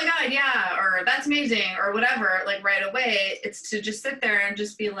go, oh my God, yeah, or that's amazing, or whatever, like right away, it's to just sit there and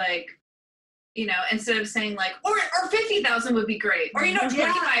just be like, you know, instead of saying like, or 50,000 would be great, or, you know,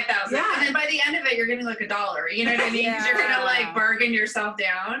 25,000. Yeah. And then by the end of it, you're getting like $1, you know what I mean? Because you're going to like bargain yourself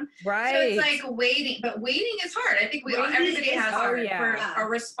down. Right. So it's like waiting, but waiting is hard. I think everybody has hard for a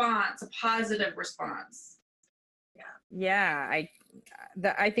response, a positive response. Yeah.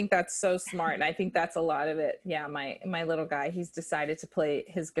 I think that's so smart. And I think that's a lot of it. Yeah. My little guy, he's decided to play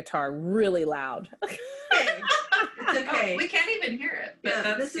his guitar really loud. It's okay. We can't even hear it.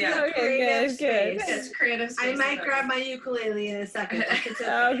 But this is a creative space. It's creative space. I might grab my ukulele in a second.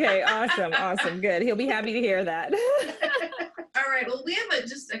 Okay, awesome, good. He'll be happy to hear that. All right, well, we have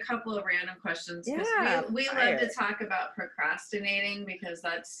just a couple of random questions. Yeah, we love to talk about procrastinating because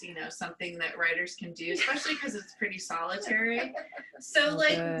that's, you know, something that writers can do, especially because it's pretty solitary. So,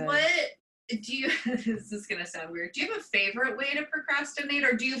 what do you, this is going to sound weird, do you have a favorite way to procrastinate,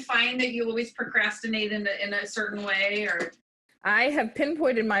 or do you find that you always procrastinate in a certain way? Or I have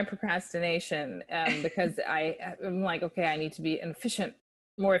pinpointed my procrastination because I'm like, okay, I need to be an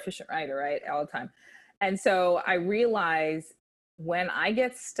more efficient writer, right, all the time. And so I realize when I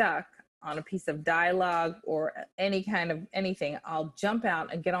get stuck on a piece of dialogue or any kind of anything, I'll jump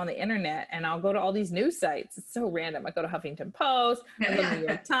out and get on the internet, and I'll go to all these news sites. It's so random. I go to Huffington Post, I go to New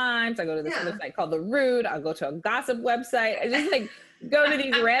York Times, I go to this website called The Root, I'll go to a gossip website. I just like go to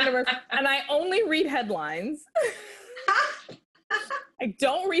these random, and I only read headlines. I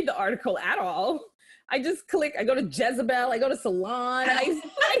don't read the article at all. I just click, I go to Jezebel, I go to Salon, I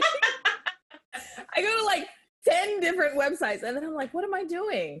go to like 10 different websites, and then I'm like, what am I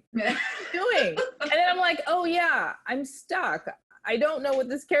doing? What am I doing? And then I'm like, oh yeah, I'm stuck. I don't know what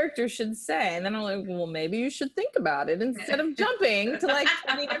this character should say. And then I'm like, well, maybe you should think about it instead of jumping to like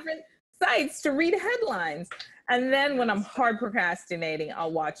 20 different sites to read headlines. And then when I'm hard procrastinating,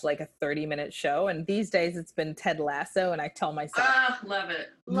 I'll watch like a 30-minute show. And these days it's been Ted Lasso, and I tell myself, love it.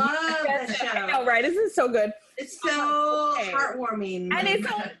 Love the show. I know, right? Isn't it so good? It's so heartwarming. And it's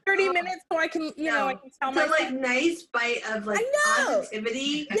only 30 minutes, so I can, you know, I can tell myself. It's a like nice bite of like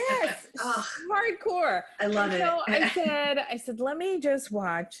positivity. Yes. Hardcore. I love it. So I said, let me just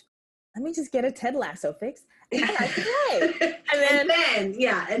get a Ted Lasso fix. And I play.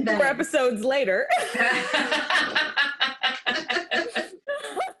 And then 4 episodes later.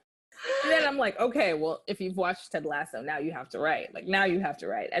 And then I'm like, okay, well, if you've watched Ted Lasso, now you have to write. Like, now you have to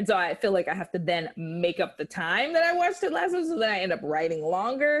write. And so I feel like I have to then make up the time that I watched Ted Lasso, so that I end up writing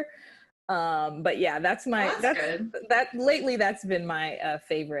longer. But yeah, that's good. Lately, that's been my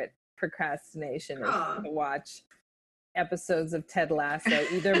favorite procrastination is to watch episodes of Ted Lasso,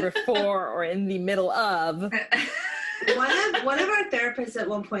 either before or in the middle of. One of our therapists at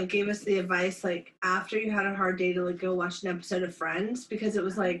one point gave us the advice, like, after you had a hard day, to like go watch an episode of Friends, because it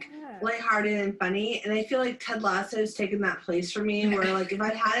was like lighthearted and funny. And I feel like Ted Lasso's taken that place for me, where like if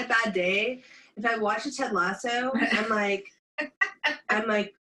I'd had a bad day, if I watch a Ted Lasso, I'm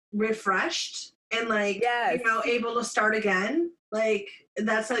like refreshed and like able to start again. Like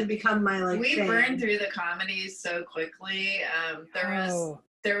that's like become my like. We burned through the comedies so quickly.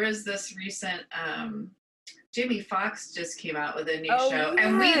 There was this recent. Jimmy Fox just came out with a new show,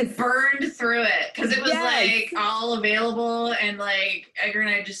 and we burned through it because it was like all available, and like Edgar and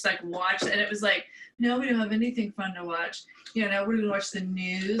I just like watched, and it was like, no, we don't have anything fun to watch. Now we're gonna watch the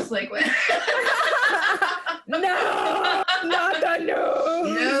news. Like, what? No, not the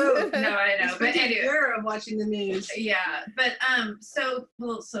news. No, I know. But anyway, you're watching the news. Yeah, but so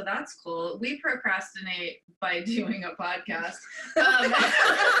that's cool. We procrastinate by doing a podcast. That's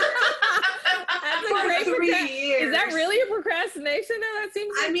a great 3 years. Is that really a procrastination? No, that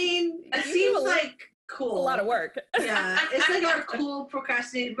seems. It seems like cool. A lot of work. Yeah, it's like our cool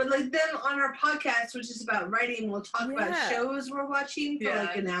procrastinating. But like then on our podcast, which is about writing, we'll talk about shows we're watching for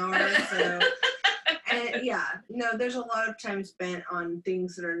like an hour. So. And there's a lot of time spent on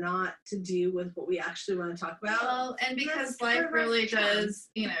things that are not to do with what we actually want to talk about. Well, and because life really does,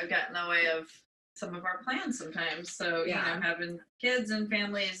 get in the way of some of our plans sometimes. So, having kids and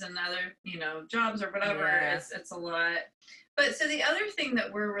families and other, jobs or whatever, it's a lot. But so the other thing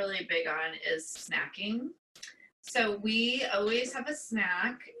that we're really big on is snacking. So we always have a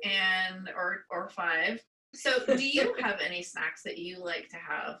snack or 5. So do you have any snacks that you like to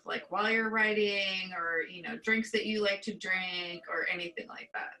have, like while you're writing, or, drinks that you like to drink or anything like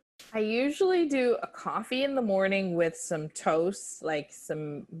that? I usually do a coffee in the morning with some toast, like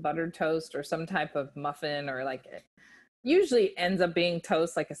some buttered toast or some type of muffin, or like it usually ends up being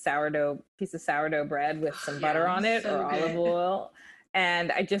toast, like a piece of sourdough bread with some butter on it or olive oil.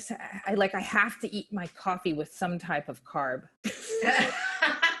 And I have to eat my coffee with some type of carb.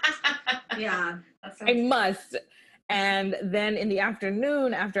 Yeah. I must. And then in the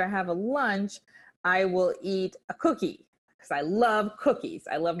afternoon, after I have a lunch, I will eat a cookie because I love cookies.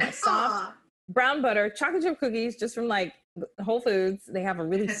 I love my soft brown butter chocolate chip cookies just from like Whole Foods. They have a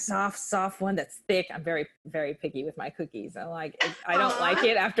really soft one that's thick. I'm very, very picky with my cookies. I don't like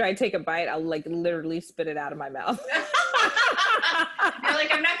it. After I take a bite, I'll like literally spit it out of my mouth. You're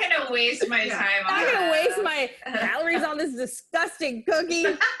like, I'm not going to waste my time on I'm not going to waste my calories on this disgusting cookie.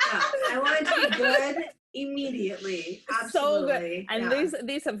 I want it to be good immediately. Absolutely. So good. And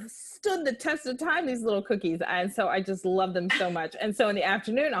these have stood the test of time, these little cookies. And so I just love them so much. And so in the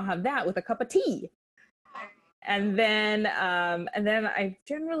afternoon, I'll have that with a cup of tea. And then I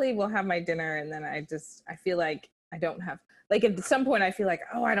generally will have my dinner, and then I feel like I don't have, like at some point I feel like,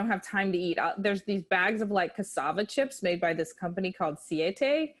 I don't have time to eat. There's these bags of like cassava chips made by this company called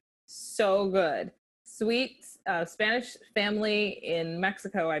Siete. So good. Sweet Spanish family in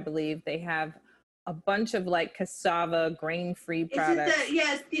Mexico, I believe. They have a bunch of like cassava grain-free products.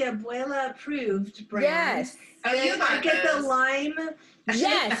 It's the Abuela approved brand. Yes. I get the lime.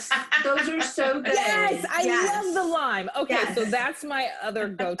 Yes. Those are so good. Yes, I love the lime. Okay, so that's my other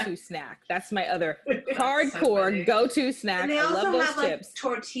go-to snack. That's my other hardcore go-to snack. And they also I love those have chips. Like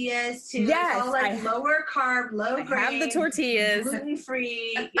tortillas too. Yes, it's all like lower carb, low grain. I have the tortillas.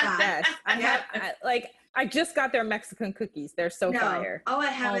 Gluten-free. Yeah. Yes, I just got their Mexican cookies. They're so fire. Oh,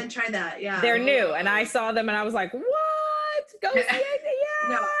 I haven't tried that. Yeah. They're new, and I saw them and I was like, what? Go see it. Yeah.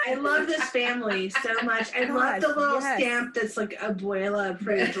 No, I love this family so much. I love the little stamp that's like Abuela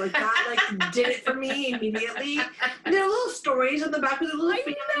approved. Like that did it for me immediately. And there are little stories on the back with a little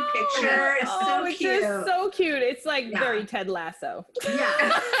family picture. It's so cute. It's just so cute. It's like very Ted Lasso.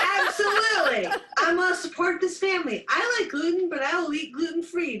 Yeah, absolutely. I'm gonna support this family. I like gluten, but I'll eat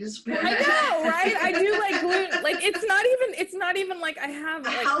gluten-free to support. I know, right? I do like gluten. Like it's not even like I have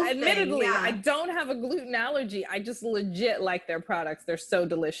admittedly, I don't have a gluten allergy. I just legit like their products. They're so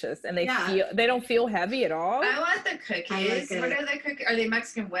delicious, and they don't feel heavy at all. I want the cookies. What are the cookies? Are they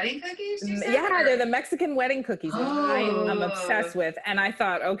Mexican wedding cookies? They're the Mexican wedding cookies. I'm obsessed with, and I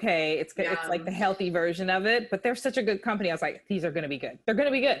thought, okay, it's like the healthy version of it, but they're such a good company. I was like, these are going to be good. They're going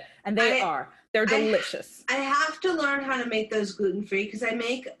to be good, and they are. They're delicious. I have to learn how to make those gluten-free because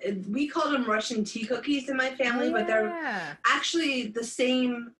we call them Russian tea cookies in my family, but they're actually the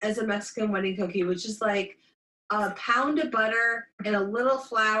same as a Mexican wedding cookie, which is like a pound of butter and a little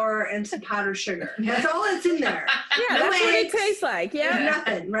flour and some powdered sugar. That's all that's in there. Yeah, no that's eggs, what it tastes like. Yeah.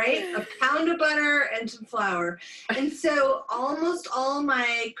 nothing, right? A pound of butter and some flour. And so almost all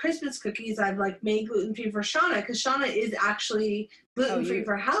my Christmas cookies I've like made gluten-free for Shauna, because Shauna is actually gluten-free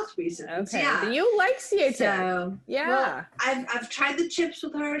for health reasons. Okay. Yeah. You like CHM. So, yeah. Well, I've tried the chips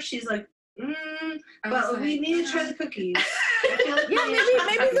with her. She's like, but we need to try the cookies. I feel like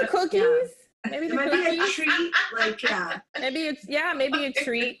maybe the cookies. Yeah. Maybe It the might cookies. be a treat. Like, maybe a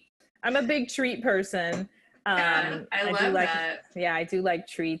treat. I'm a big treat person. I love that. Yeah, I do like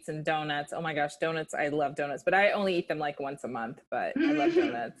treats and donuts. Oh my gosh, donuts! I love donuts, but I only eat them like once a month. But I love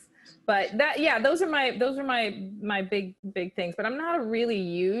donuts. But those are my big things. But I'm not a really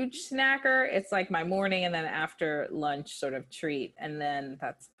huge snacker. It's like my morning and then after lunch sort of treat, and then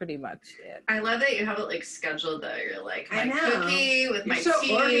that's pretty much it. I love that you have it like scheduled though. You're like I my know. cookie with You're my so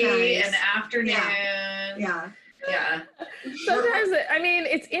tea organized. in the afternoon. Yeah. Yeah. Sometimes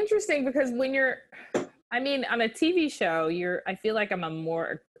it's interesting because when you're on a TV show, I feel like I'm a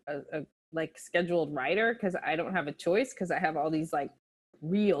more like scheduled writer because I don't have a choice because I have all these like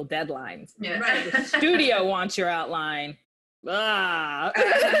real deadlines. Yeah. Right. The studio wants your outline. Ah.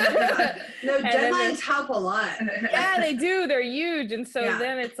 No, deadlines help a lot. Yeah, they do. They're huge. And so Yeah.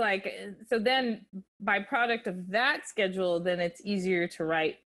 then it's like, then by product of that schedule, then it's easier to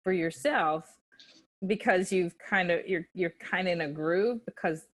write for yourself because you're kind of in a groove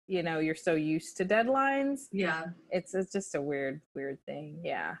because, you're so used to deadlines. Yeah. It's just a weird thing.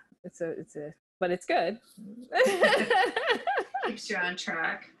 Yeah. But it's good. Keeps you on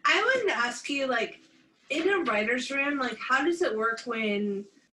track. I wanted to ask you, like, in a writer's room, like, how does it work when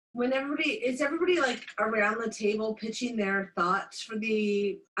everybody like around the table pitching their thoughts for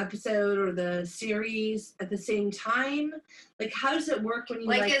the episode or the series at the same time? Like, how does it work when you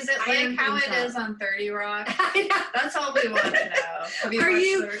like is it like how it is on 30 Rock? That's all we want to know. Are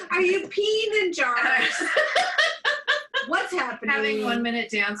you peeing in jars? What's happening? Having 1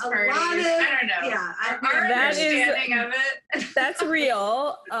 minute dance parties. I don't know. Yeah, Our understanding of it. That's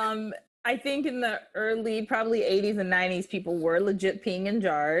real. I think in the early, probably 80s and 90s, people were legit peeing in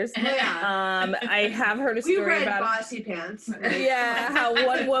jars. Yeah. I have heard a story we read about Bossy Pants. Yeah, how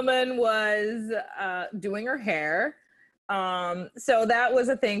one woman was doing her hair. So that was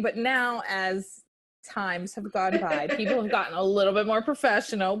a thing. But now, as times have gone by, people have gotten a little bit more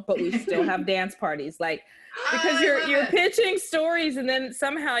professional, but we still have dance parties. Like, because you're pitching stories, and then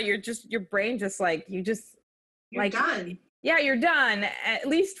somehow your brain just like you're done. Yeah, you're done. At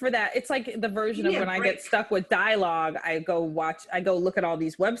least for that. It's like the version of when I get stuck with dialogue, I go look at all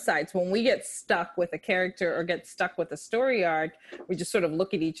these websites. When we get stuck with a character or get stuck with a story arc, we just sort of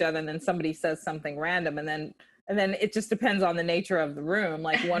look at each other and then somebody says something random and then it just depends on the nature of the room.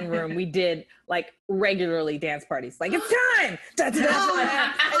 Like one room we did like regularly dance parties. Like, it's time! And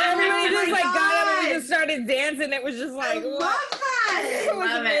everybody just like got up and we just started dancing. It was just like, I love that! It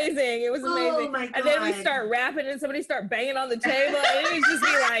was amazing. It was amazing. Oh my God. And then we start rapping and somebody start banging on the table and it would just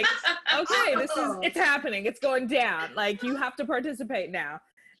be like, okay, it's happening. It's going down. Like, you have to participate now.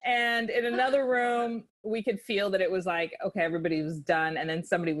 And in another room, we could feel that it was like, okay, everybody was done. And then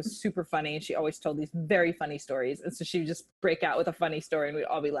somebody was super funny. And she always told these very funny stories. And so she would just break out with a funny story and we'd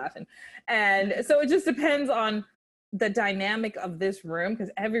all be laughing. And so it just depends on the dynamic of this room,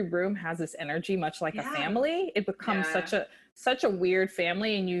 because every room has this energy, much like a family. It becomes such a weird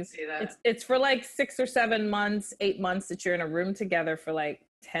family. And it's for like 6 or 7 months, 8 months that you're in a room together for like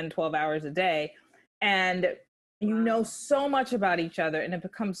 10, 12 hours a day. And you know so much about each other, and it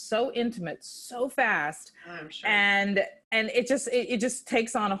becomes so intimate so fast. I'm sure. And it just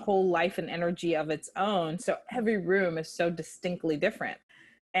takes on a whole life and energy of its own. So every room is so distinctly different.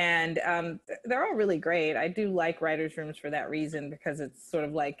 And they're all really great. I do like writers' rooms for that reason, because it's sort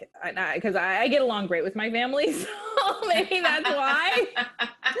of like, because I get along great with my family, so maybe that's why.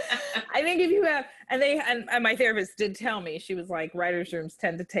 I think if you have, and my therapist did tell me, she was like, writers' rooms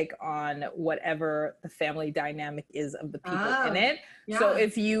tend to take on whatever the family dynamic is of the people in it. Yeah. So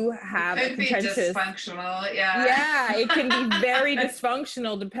if you have it could be dysfunctional, yeah, it can be very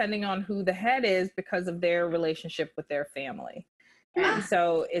dysfunctional depending on who the head is because of their relationship with their family. And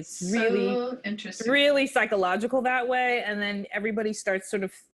so it's really interesting, really psychological that way. And then everybody starts sort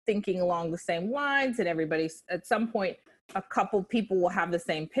of thinking along the same lines, and everybody's at some point, a couple people will have the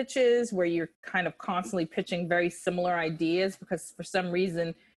same pitches where you're kind of constantly pitching very similar ideas because for some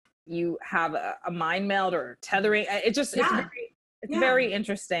reason you have a mind meld or tethering. It's very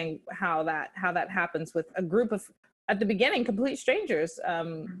interesting how that happens with a group of, at the beginning, complete strangers,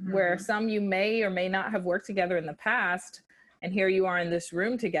 where some you may or may not have worked together in the past. and here you are in this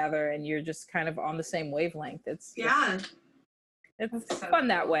room together, and you're just kind of on the same wavelength. It's fun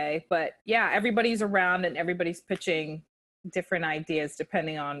that way. But yeah, everybody's around and everybody's pitching different ideas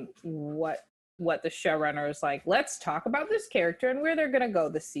depending on what the showrunner is like. Let's talk about this character and where they're going to go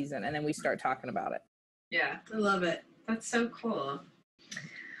this season, and then we start talking about it. Yeah, I love it. That's so cool.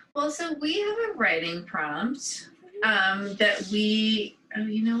 Well, so we have a writing prompt that we. Oh,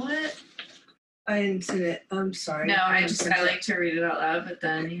 you know what? I didn't see it. I'm sorry. No, I like to read it out loud, but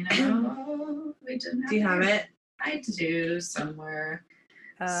then we didn't. Do you have it? I do somewhere.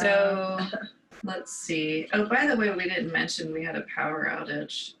 So let's see. Oh, by the way, we didn't mention we had a power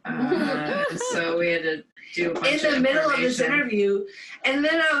outage, so we had to do a bunch in the middle of this interview, and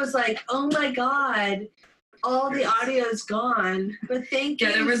then I was like, "Oh my god." All the audio is gone, but thank you.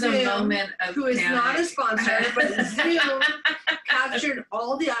 Yeah, there was Zoom, a moment of who is panic. not a sponsor, but Zoom captured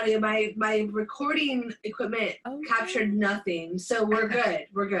all the audio. My recording equipment captured nothing, so we're good.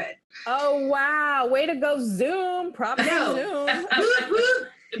 We're good. Oh wow! Way to go, Zoom! Props to Zoom.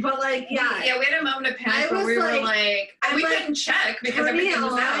 But like, yeah, we had a moment of panic where we were like, we couldn't check because everything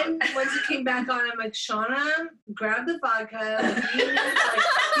was out. Once it came back on, I'm like, Shauna, grab the vodka,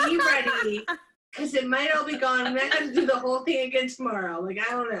 be ready. Because it might all be gone. I'm not going to do the whole thing again tomorrow. Like, I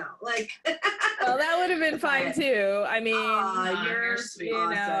don't know. Like, well, that would have been fine too. I mean, you're sweet. You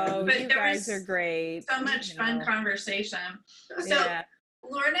know, but you guys are great. So much fun conversation. So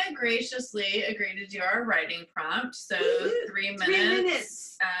Lorna graciously agreed to do our writing prompt. So 3 minutes. 3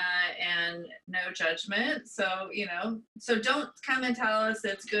 minutes. And no judgment. So, so don't come and tell us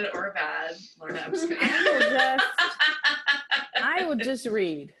it's good or bad. Lorna, I'm just kidding. I would just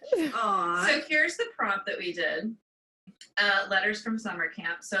read. Aww. So here's the prompt that we did. Letters from summer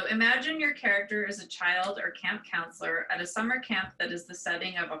camp. So imagine your character is a child or camp counselor at a summer camp that is the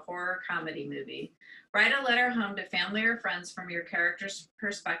setting of a horror comedy movie. Write a letter home to family or friends from your character's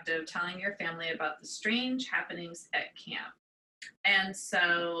perspective, telling your family about the strange happenings at camp. And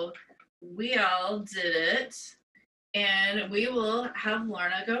so we all did it, and we will have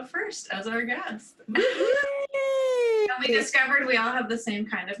Lorna go first as our guest. And we discovered we all have the same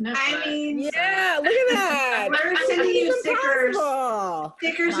kind of notebook. I mean, yeah, look at that. We're sending you stickers. Possible.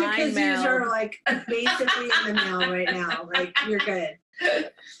 Stickers your kids use are like basically in the mail right now. Like, you're good.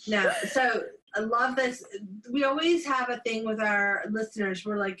 No, so I love this. We always have a thing with our listeners.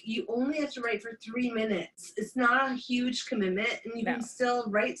 We're like, you only have to write for 3 minutes. It's not a huge commitment, and you can still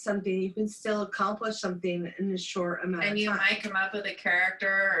write something. You can still accomplish something in a short amount of time. And you might come up with a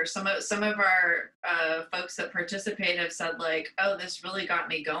character, or some of our folks that participate have said like, oh, this really got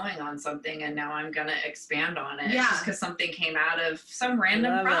me going on something, and now I'm going to expand on it. Yeah. Just because something came out of some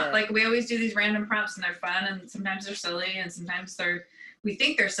random prompt. Like, we always do these random prompts, and they're fun, and sometimes they're silly, and sometimes we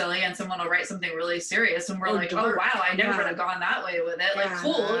think they're silly, and someone will write something really serious, and we're like, dark. Oh, wow, I never would have gone that way with it. Like,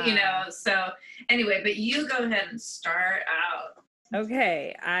 cool, So anyway, but you go ahead and start out.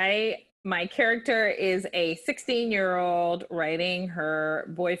 Okay, my character is a 16-year-old writing her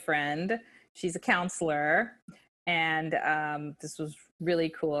boyfriend. She's a counselor, and this was really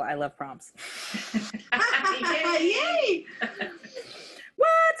cool. I love prompts. Yay!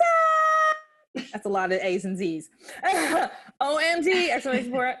 What's up? That's a lot of A's and Z's. OMG!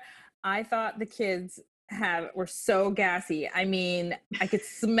 Exclamation point. I thought the kids were so gassy. I mean, I could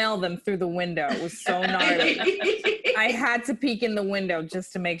smell them through the window. It was so gnarly. I had to peek in the window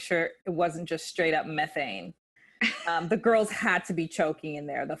just to make sure it wasn't just straight up methane. The girls had to be choking in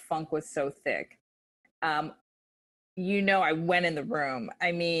there. The funk was so thick. I went in the room.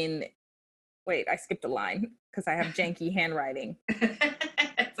 I mean, wait, I skipped a line because I have janky handwriting.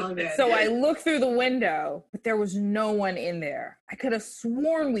 So I looked through the window, but there was no one in there. I could have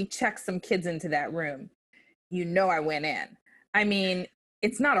sworn we checked some kids into that room. I went in. I mean,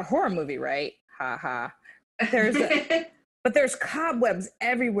 it's not a horror movie, right? Ha ha. But there's cobwebs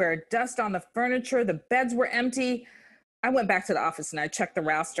everywhere, dust on the furniture, the beds were empty. I went back to the office and I checked the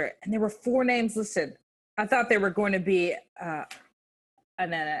roster, and there were 4 names listed. I thought they were going to be, and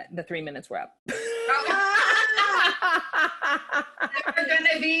then the 3 minutes were up. They're going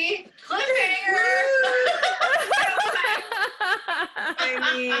to be cliffhanger.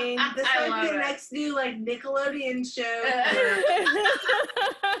 I mean, this might be the next new Nickelodeon show.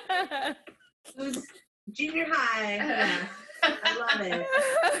 Who's junior high? Yeah. I love it.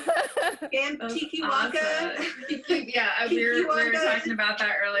 And Tiki Waka. Yeah, we were talking about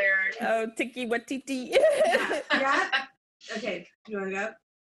that earlier. Oh, Tiki Watiti. Yeah. Okay, you want to go?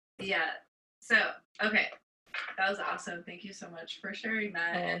 Yeah. So, okay. That was awesome. Thank you so much for sharing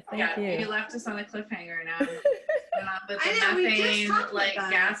that. Thank you. You left us on a cliffhanger now. With the methane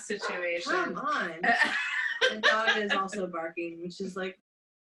gas situation. Come on. The dog is also barking, which is like,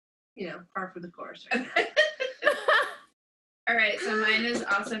 par for the course right now. All right, so mine is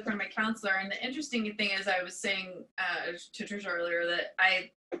also from a counselor, and the interesting thing is, I was saying to Trisha earlier that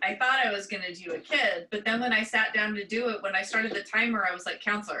I thought I was going to do a kid, but then when I sat down to do it, when I started the timer, I was like,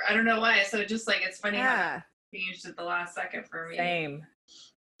 counselor. I don't know why. So just like, it's funny how it changed at the last second for me. Same.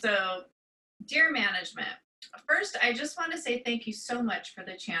 So, dear management, first, I just want to say thank you so much for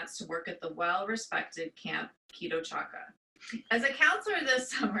the chance to work at the well-respected Camp Keto Chaka. As a counselor this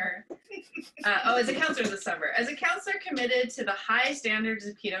summer, as a counselor committed to the high standards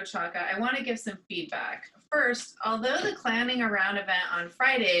of Keto Chaka, I want to give some feedback. First, although the clowning around event on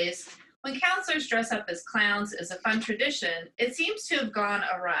Fridays, when counselors dress up as clowns is a fun tradition, it seems to have gone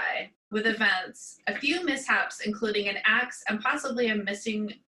awry with events, a few mishaps, including an axe and possibly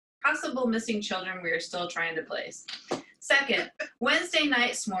possible missing children we are still trying to place. Second, Wednesday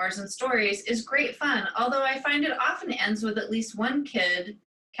night s'mores and stories is great fun, although I find it often ends with at least one kid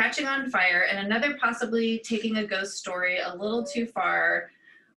catching on fire and another possibly taking a ghost story a little too far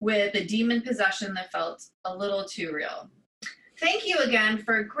with a demon possession that felt a little too real. Thank you again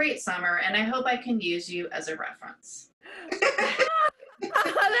for a great summer, and I hope I can use you as a reference.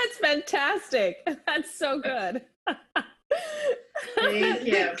 That's fantastic. That's so good. Thank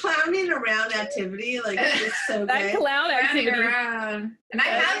you. The clowning around activity, like, it's so good. That clown activity. Around. And I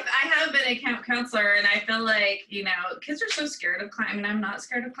have been a camp counselor, and I feel like, kids are so scared of clowns. I mean, I'm not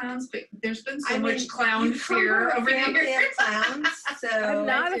scared of clowns, but there's been so much clown fear over the years. Clowns, so I'm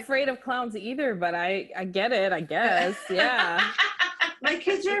not afraid of clowns either, but I get it, I guess. Yeah. My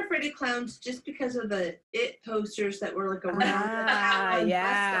kids are afraid of clowns just because of the It posters that were like around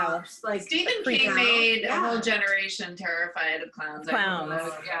yeah. bus stops. Like Stephen King made a whole generation terrified of clowns. Clowns.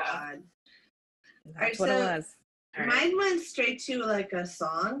 God. That's what it was. Mine went straight to like a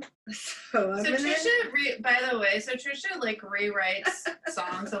song. So Trisha, by the way, Trisha like rewrites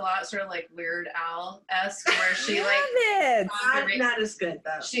songs a lot, sort of like Weird Al-esque, where she not as good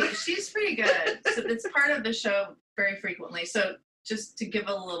though. She's pretty good. So it's part of the show very frequently. So just to give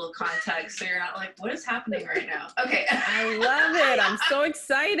a little context, so you're not like, what is happening right now? Okay. I love it. I'm so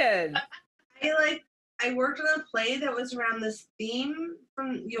excited. I worked on a play that was around this theme.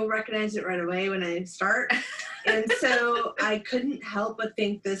 You'll recognize it right away when I start. And so I couldn't help but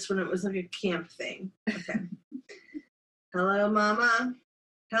think this when it was like a camp thing. Okay. Hello, Mama.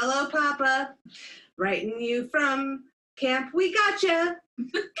 Hello, Papa. Writing you from camp. We gotcha.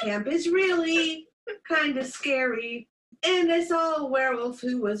 Camp is really kind of scary. And I saw a werewolf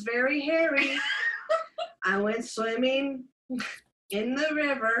who was very hairy. I went swimming in the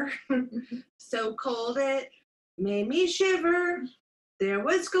river. So cold it made me shiver. There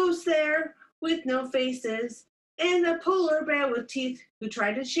was ghosts there with no faces and a polar bear with teeth who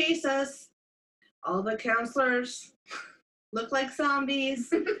tried to chase us. All the counselors look like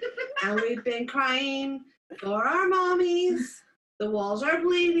zombies. And we've been crying for our mommies. The walls are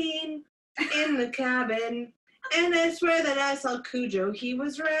bleeding in the cabin. And I swear that I saw Cujo, he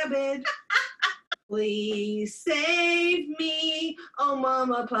was rabid. Please save me. Oh,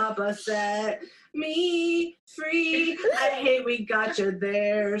 Mama, Papa, set me free. I hate we gotcha.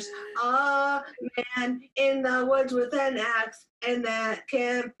 There's a man in the woods with an axe, and that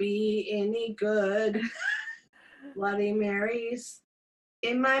can't be any good. Bloody Marys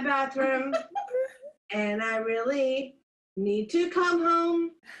in my bathroom, and I really need to come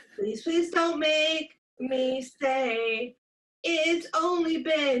home. Please, please don't make me stay. It's only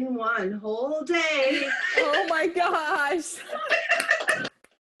been one whole day. Oh my gosh.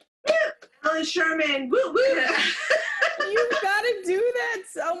 Alan Sherman, woo woo. You've got to do that.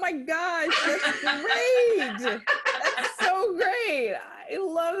 Oh my gosh, that's great. That's so great. I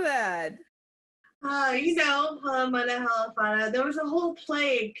love that. Halamada Halafada. There was a whole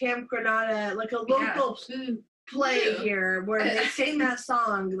play at Camp Granada, like a local play here, where they sang that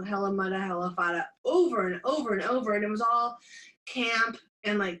song, Halamada Halafada, over and over and over, and it was all camp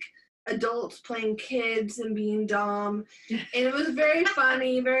and like adults playing kids and being dumb, and it was very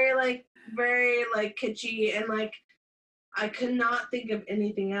funny, very kitschy, and like I could not think of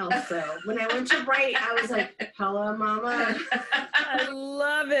anything else. So when I went to write, I was like, hello, Mama. I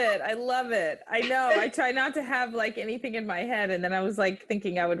love it. I love it. I know. I try not to have like anything in my head. And then I was like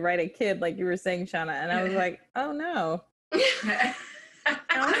thinking I would write a kid, like you were saying, Shauna. And I was like, oh no.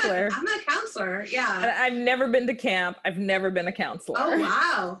 Counselor. I'm a counselor. Yeah. I've never been to camp. I've never been a counselor. Oh,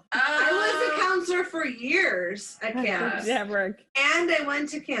 wow. I was a counselor for years at camps. Never. And I went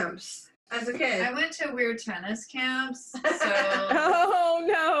to camps. as a kid? I went to weird tennis camps. So Oh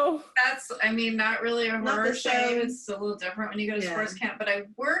no. that's, I mean, not really a Not horror the show. same. It's a little different when you go to Yeah. sports camp. But I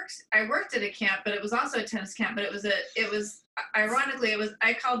worked at a camp, but it was also a tennis camp. But it was ironically,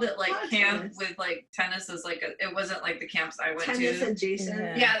 I called it like camp tennis. with like tennis as like it wasn't like the camps I went Tennis to. adjacent.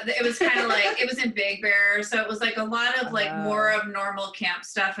 Yeah. Yeah, it was kind of like, it was in Big Bear, so it was like a lot of like more of normal camp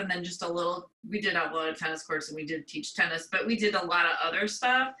stuff, and then just a little, we did have a lot of tennis courts and we did teach tennis, but we did a lot of other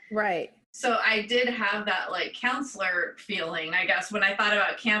stuff. Right. So I did have that like counselor feeling, I guess, when I thought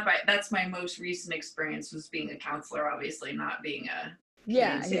about camp. That's my most recent experience, was being a counselor, obviously not being a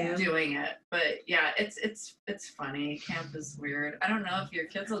Yeah. Me Yeah. too. doing it. But yeah, it's funny. Camp is weird. I don't know if your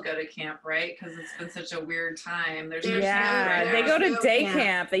kids will go to camp, right? Because it's been such a weird time. There's no Yeah, snow they right go now. to No day camp.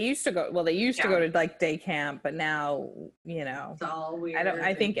 camp. They used to go. Well, they used to Yeah. go to like day camp, but now, you know, It's all weird.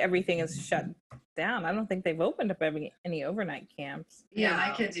 I think everything is shut down. I don't think they've opened up any overnight camps. Yeah, my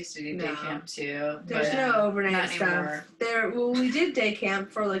No. kids used to do day No. camp too. There's but no overnight not stuff. anymore. Well, we did day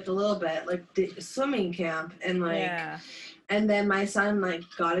camp for like a little bit, like swimming camp, and like, Yeah. and then my son like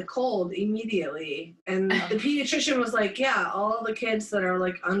got a cold immediately, and the pediatrician was like, "Yeah, all the kids that are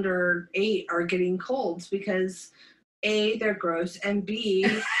like under 8 are getting colds because A, they're gross, and B,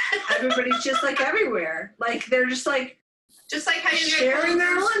 everybody's just like everywhere, like they're just like." Just like how you Sharing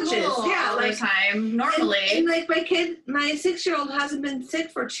their lunches. Yeah, all like- the time normally. And like my 6-year-old hasn't been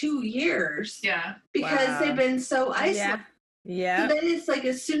sick for 2 years Yeah. because Wow. they've been so isolated. Yeah. So then it's like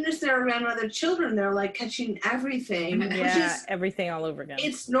as soon as they're around other children, they're like catching everything, which Yeah. is Everything all over again.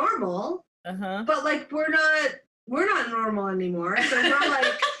 it's normal, Uh-huh. but like we're not normal anymore. So we're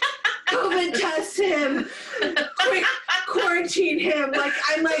like, COVID test him, quick quarantine him. Like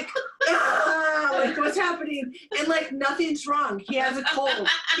I'm like, like what's happening? And like nothing's wrong. He has a cold.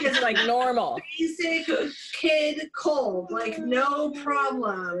 He has It's like normal. basic kid cold, like no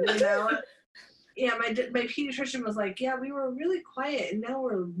problem, you know. Yeah, my pediatrician was like, yeah, we were really quiet and now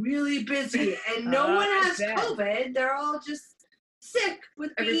we're really busy, and no one has bet. COVID. They're all just sick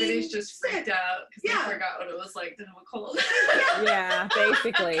with Everybody's being just sick. freaked out because Yeah. they forgot what it was like to have a cold. Yeah,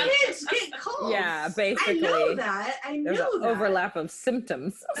 basically. Kids get colds. Yeah, I basically. know that. I There's know an that. overlap of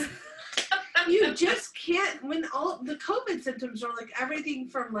symptoms. You just can't, when all the COVID symptoms are like everything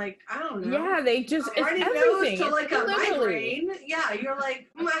from like, I don't know. Yeah, they just it's Runny nose everything. to It's like a literally- migraine. Yeah, you're like,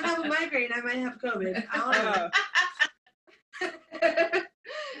 I have a migraine. I might have COVID. I don't know.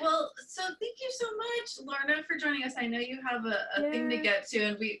 Well, so thank you so much, Lorna, for joining us. I know you have a thing to Yeah. get to,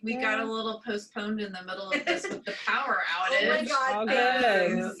 and we got a little postponed in the middle of this with the power outage. Oh my God. All thank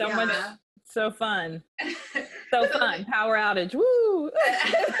good. you. So Yeah. much so fun. So fun. Power outage. Woo!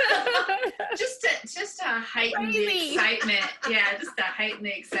 just to heighten the Crazy. excitement. Yeah, just to heighten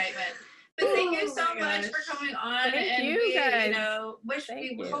the excitement. But thank you Oh so my much gosh. for coming on. Thank and you, we, guys. You know,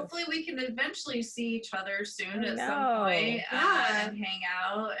 Thank you. hopefully we can eventually see each other soon I at know. some point Yeah. and hang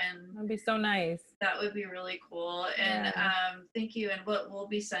out, and That'd be so nice. that would be really cool. And Yeah. thank you. And we'll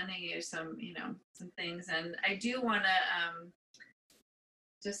be sending you some, some things. And I do want to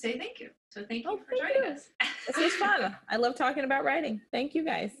just say thank you. So thank you Oh, for thank joining you. us. This was fun. I love talking about writing. Thank you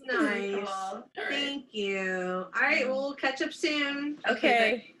guys. Nice. Cool. All right. Thank you. All right, we'll catch up soon.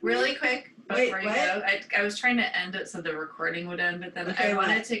 Okay. but really quick Wait, before you what? go, I was trying to end it so the recording would end, but then Okay, I want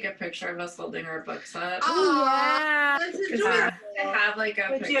to what? take a picture of us holding our books up. Oh, yeah. that's Because adorable. I have like a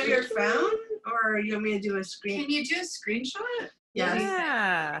But do you have your picture. phone, or you want me to do a screen? Can you do a screenshot? Yes.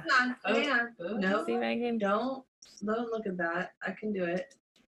 Yeah. Hang on. Oh. Hang on. Oh. No. See if I can. Don't look at that. I can do it.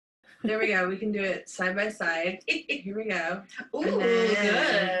 There we go. We can do it side by side. Here we go. Ooh, And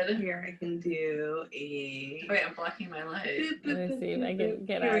then good. Here I can do a. Wait, I'm blocking my light. Boop, boop, Let me boop, see if I boop, can boop.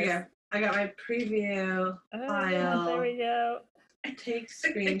 get Here we ours. go. I got my preview. Oh, File. there we go. Take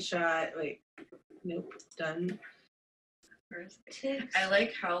screenshot. Wait. Nope. Done. Take. I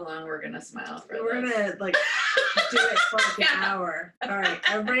like how long we're gonna smile for We're this. gonna like do it for like an hour. All right,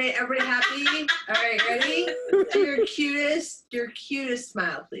 everybody happy? All right, ready? Do your cutest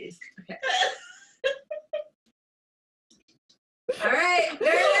smile, please. Okay. All right,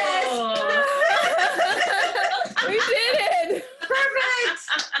 there it is. We did it!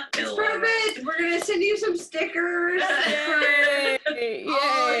 Perfect. It's perfect. We're gonna send you some stickers Yay! for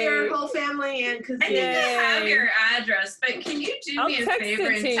all Yay! your whole family and I because think I have Yay. your address, but can you do I'll me a text favor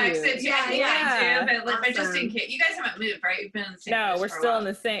it and to text you. it to Yeah, me? yeah. I do, but just in Awesome. case. You guys haven't moved, right? You've been in the same No, place we're for a still while. in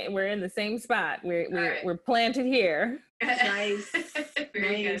the same. We're in the same spot. We're right. we're planted here. nice.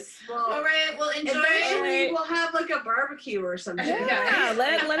 Very good. Nice. All Well, right, well, enjoy. eventually we'll have like a barbecue or something. Yeah,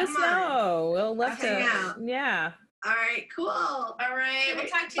 let us Come on. know. We'll love Hang to. out. Yeah. All right, cool. All right, we'll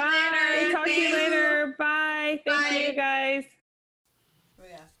talk to you Bye. later. Talk to you Thanks. later. Bye. Thank Bye. you guys. Oh,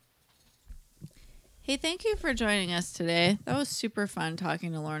 yeah. Hey, thank you for joining us today. That was super fun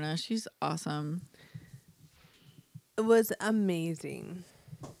talking to Lorna. She's awesome. It was amazing.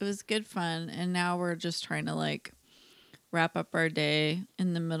 It was good fun. And now we're just trying to like wrap up our day.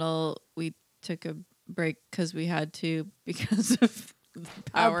 In the middle, we took a break because we had to because of the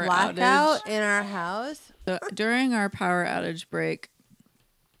power a blackout outage in our house. So during our power outage break,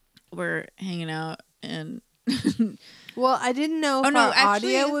 we're hanging out and well, I didn't know if our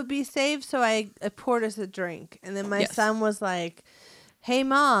actually, audio would be saved, so I poured us a drink. And then my son was like, "Hey,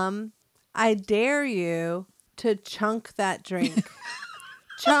 Mom, I dare you to chunk that drink.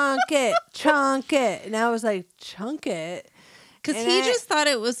 Chunk it. And I was like, chunk it? Because he just thought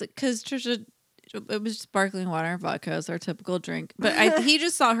it was, because Trisha, it was sparkling water and vodka is our typical drink. But he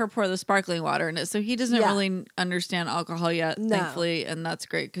just saw her pour the sparkling water in it. So he doesn't really understand alcohol yet, thankfully. And that's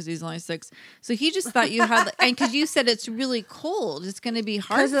great because he's only 6. So he just thought you had, and because you said it's really cold, it's going to be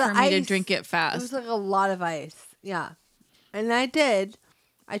hard for me to drink it fast. It was like a lot of ice. Yeah. And I did.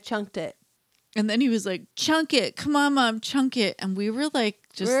 I chunked it. And then he was like, chunk it. Come on, Mom, chunk it. And we were like,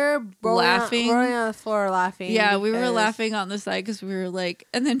 just laughing. Rolling on the floor laughing. Yeah, we were laughing on the side because we were like,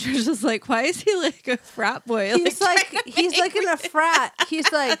 and then Trish was like, why is he like a frat boy? He's like in a frat.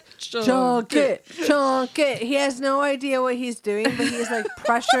 He's like, chunk it. He has no idea what he's doing, but he's like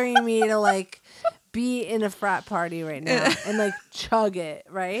pressuring me to like be in a frat party right now and like chug it,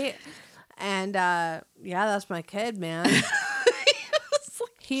 right? And yeah, that's my kid, man.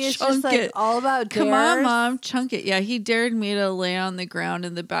 He is just like all about dares. Come on, Mom, chunk it. Yeah, he dared me to lay on the ground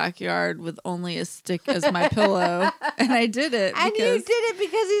in the backyard with only a stick as my pillow, and I did it. And you did it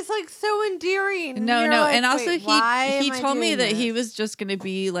because he's like so endearing. No, like, and also he told me that he was just going to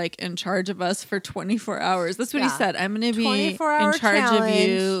be like in charge of us for 24 hours. That's what he said. I'm going to be in charge of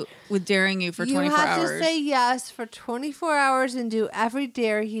you with daring you for 24 hours. You have to say yes for 24 hours and do every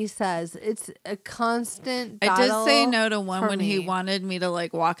dare he says. It's a constant battle. I did say no to one when he wanted me to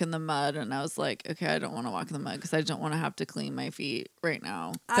like walk in the mud, and I was like, okay, I don't want to walk in the mud because I don't want to have to clean my feet right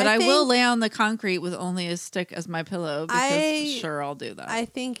now. But I will lay on the concrete with only a stick as my pillow because sure, I'll do that. I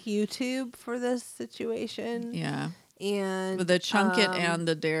think YouTube for this situation. Yeah. And with the chunk it and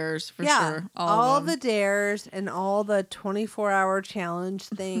the dares for sure. All the dares and all the 24-hour challenge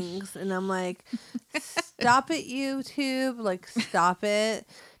things. And I'm like, stop it, YouTube. Like, stop it.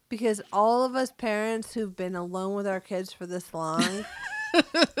 Because all of us parents who've been alone with our kids for this long,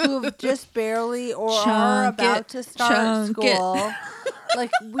 who've just barely or are about to start school, like,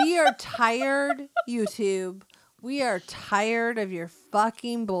 we are tired, YouTube. We are tired of your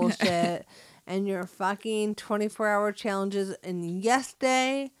fucking bullshit. And your fucking 24-hour challenges. And Yes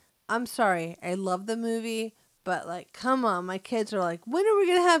Day, I'm sorry. I love the movie. But, like, come on. My kids are like, when are we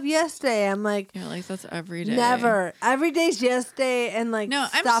going to have Yes Day? I'm like... Yeah, like, that's every day. Never. Every day's Yes Day. And, like, no,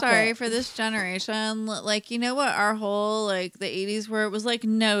 I'm sorry for this generation. Like, you know what our whole, like, the 80s were? It was like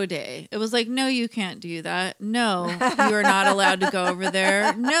no day. It was like, no, you can't do that. No, you are not allowed to go over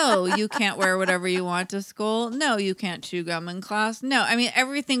there. No, you can't wear whatever you want to school. No, you can't chew gum in class. No, I mean,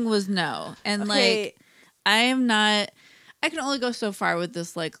 everything was no. And, like, I can only go so far with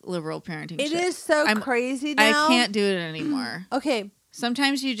this like liberal parenting shit. It is so crazy now. I can't do it anymore. Okay.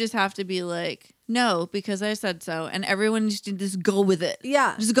 Sometimes you just have to be like, no, because I said so. And everyone needs to just go with it.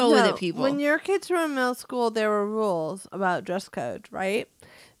 Yeah. Just go with it, people. When your kids were in middle school, there were rules about dress code, right?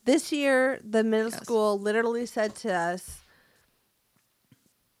 This year, the middle school literally said to us,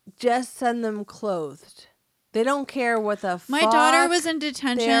 just send them clothed. They don't care what the fuck my daughter was in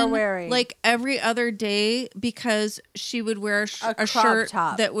detention wearing. Like every other day because she would wear a shirt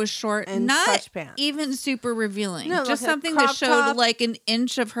top that was short, and not pants. even super revealing. No, just like something that showed top. like an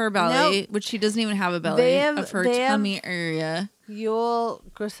inch of her belly, which she doesn't even have a belly, of her tummy area. You'll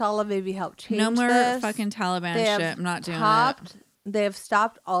Grisala maybe help change No more this. fucking Taliban shit. I'm not doing it. They have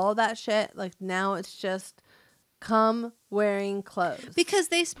stopped all that shit. Like now it's just come wearing clothes. Because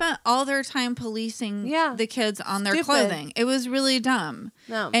they spent all their time policing the kids on their clothing. It was really dumb.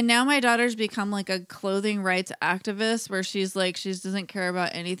 No. And now my daughter's become like a clothing rights activist where she's like, she doesn't care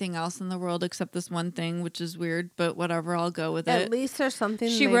about anything else in the world except this one thing, which is weird, but whatever, I'll go with it. At least there's something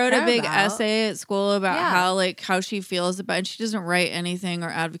she wrote a big essay at school about how she feels about it. And she doesn't write anything or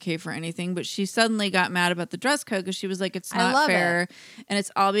advocate for anything, but she suddenly got mad about the dress code because she was like, it's not fair. And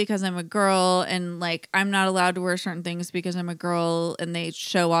it's all because I'm a girl and like I'm not allowed to wear certain things because I'm a girl and they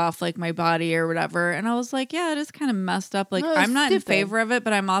show off like my body or whatever. And I was like, yeah, it is kind of messed up. Like I'm not in favor of it,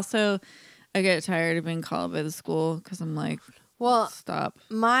 but I'm also, I get tired of being called by the school because I'm like, well, stop.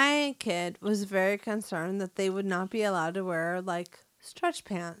 My kid was very concerned that they would not be allowed to wear like stretch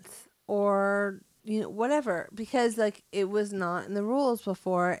pants or, you know, whatever, because like it was not in the rules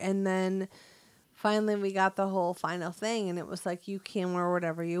before. And then finally we got the whole final thing, and it was like you can wear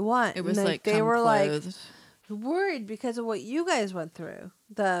whatever you want. It was and like they were clothed. like worried because of what you guys went through,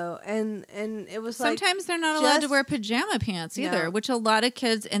 though, and it was sometimes they're not allowed to wear pajama pants either, which a lot of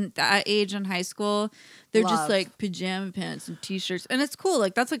kids in that age in high school, they're just like pajama pants and t-shirts, and it's cool.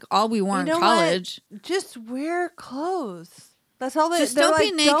 Like that's like all we wore in college. Just wear clothes. That's all Just don't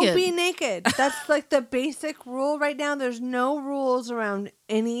be naked. Don't be naked. That's like the basic rule right now. There's no rules around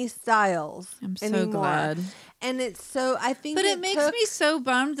any styles anymore. Glad. And it's so, I think But it makes me so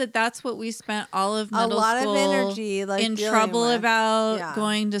bummed that that's what we spent all of middle school. A lot of energy like in trouble about,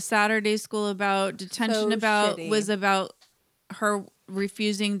 going to Saturday school about, detention about, was about her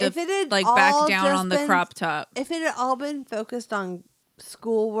refusing to back down on the crop top. If it had all been focused on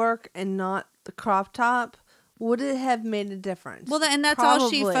schoolwork and not the crop top, would it have made a difference? Well, and that's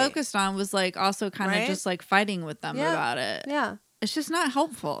all she focused on was like also kind of just like fighting with them about it. Yeah. It's just not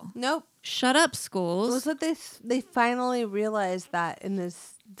helpful. Nope. Shut up, schools. It was what they finally realized that in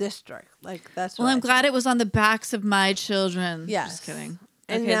this district. Like that's I'm glad it was on the backs of my children. Yes. Just kidding.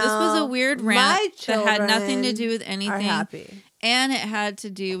 And okay, this was a weird rant that had nothing to do with anything. Are happy. And it had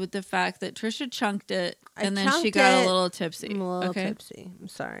to do with the fact that Trisha chunked it and then she got a little tipsy. I'm a little tipsy. I'm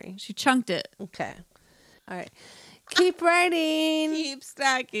sorry. She chunked it. Okay. All right. Keep writing. Keep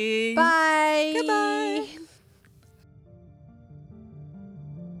stacking. Bye. Goodbye.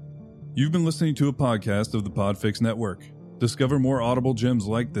 You've been listening to a podcast of the Podfix Network. Discover more audible gems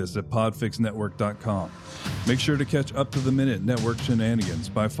like this at podfixnetwork.com. Make sure to catch up-to-the-minute network shenanigans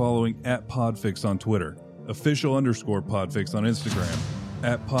by following @Podfix on Twitter, official_Podfix on Instagram,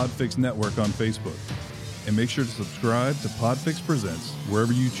 @Podfix Network on Facebook. And make sure to subscribe to Podfix Presents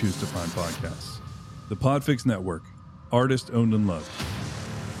wherever you choose to find podcasts. The Podfix Network. Artist owned and loved.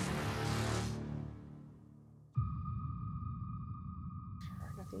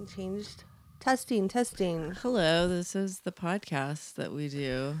 Nothing changed. Testing. Hello, this is the podcast that we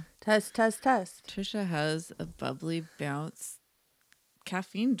do. Test. Trisha has a bubbly bounce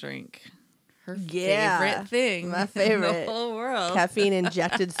caffeine drink. Her favorite thing. My favorite. In the whole world. Caffeine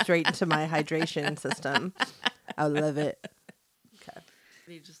injected straight into my hydration system. I love it. Okay.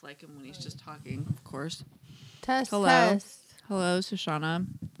 You just like him when he's just talking, of course. Test. Hello, Shoshana,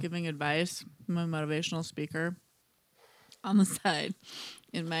 giving advice. I'm a motivational speaker on the side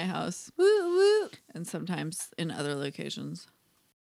in my house. Woo. And sometimes in other locations.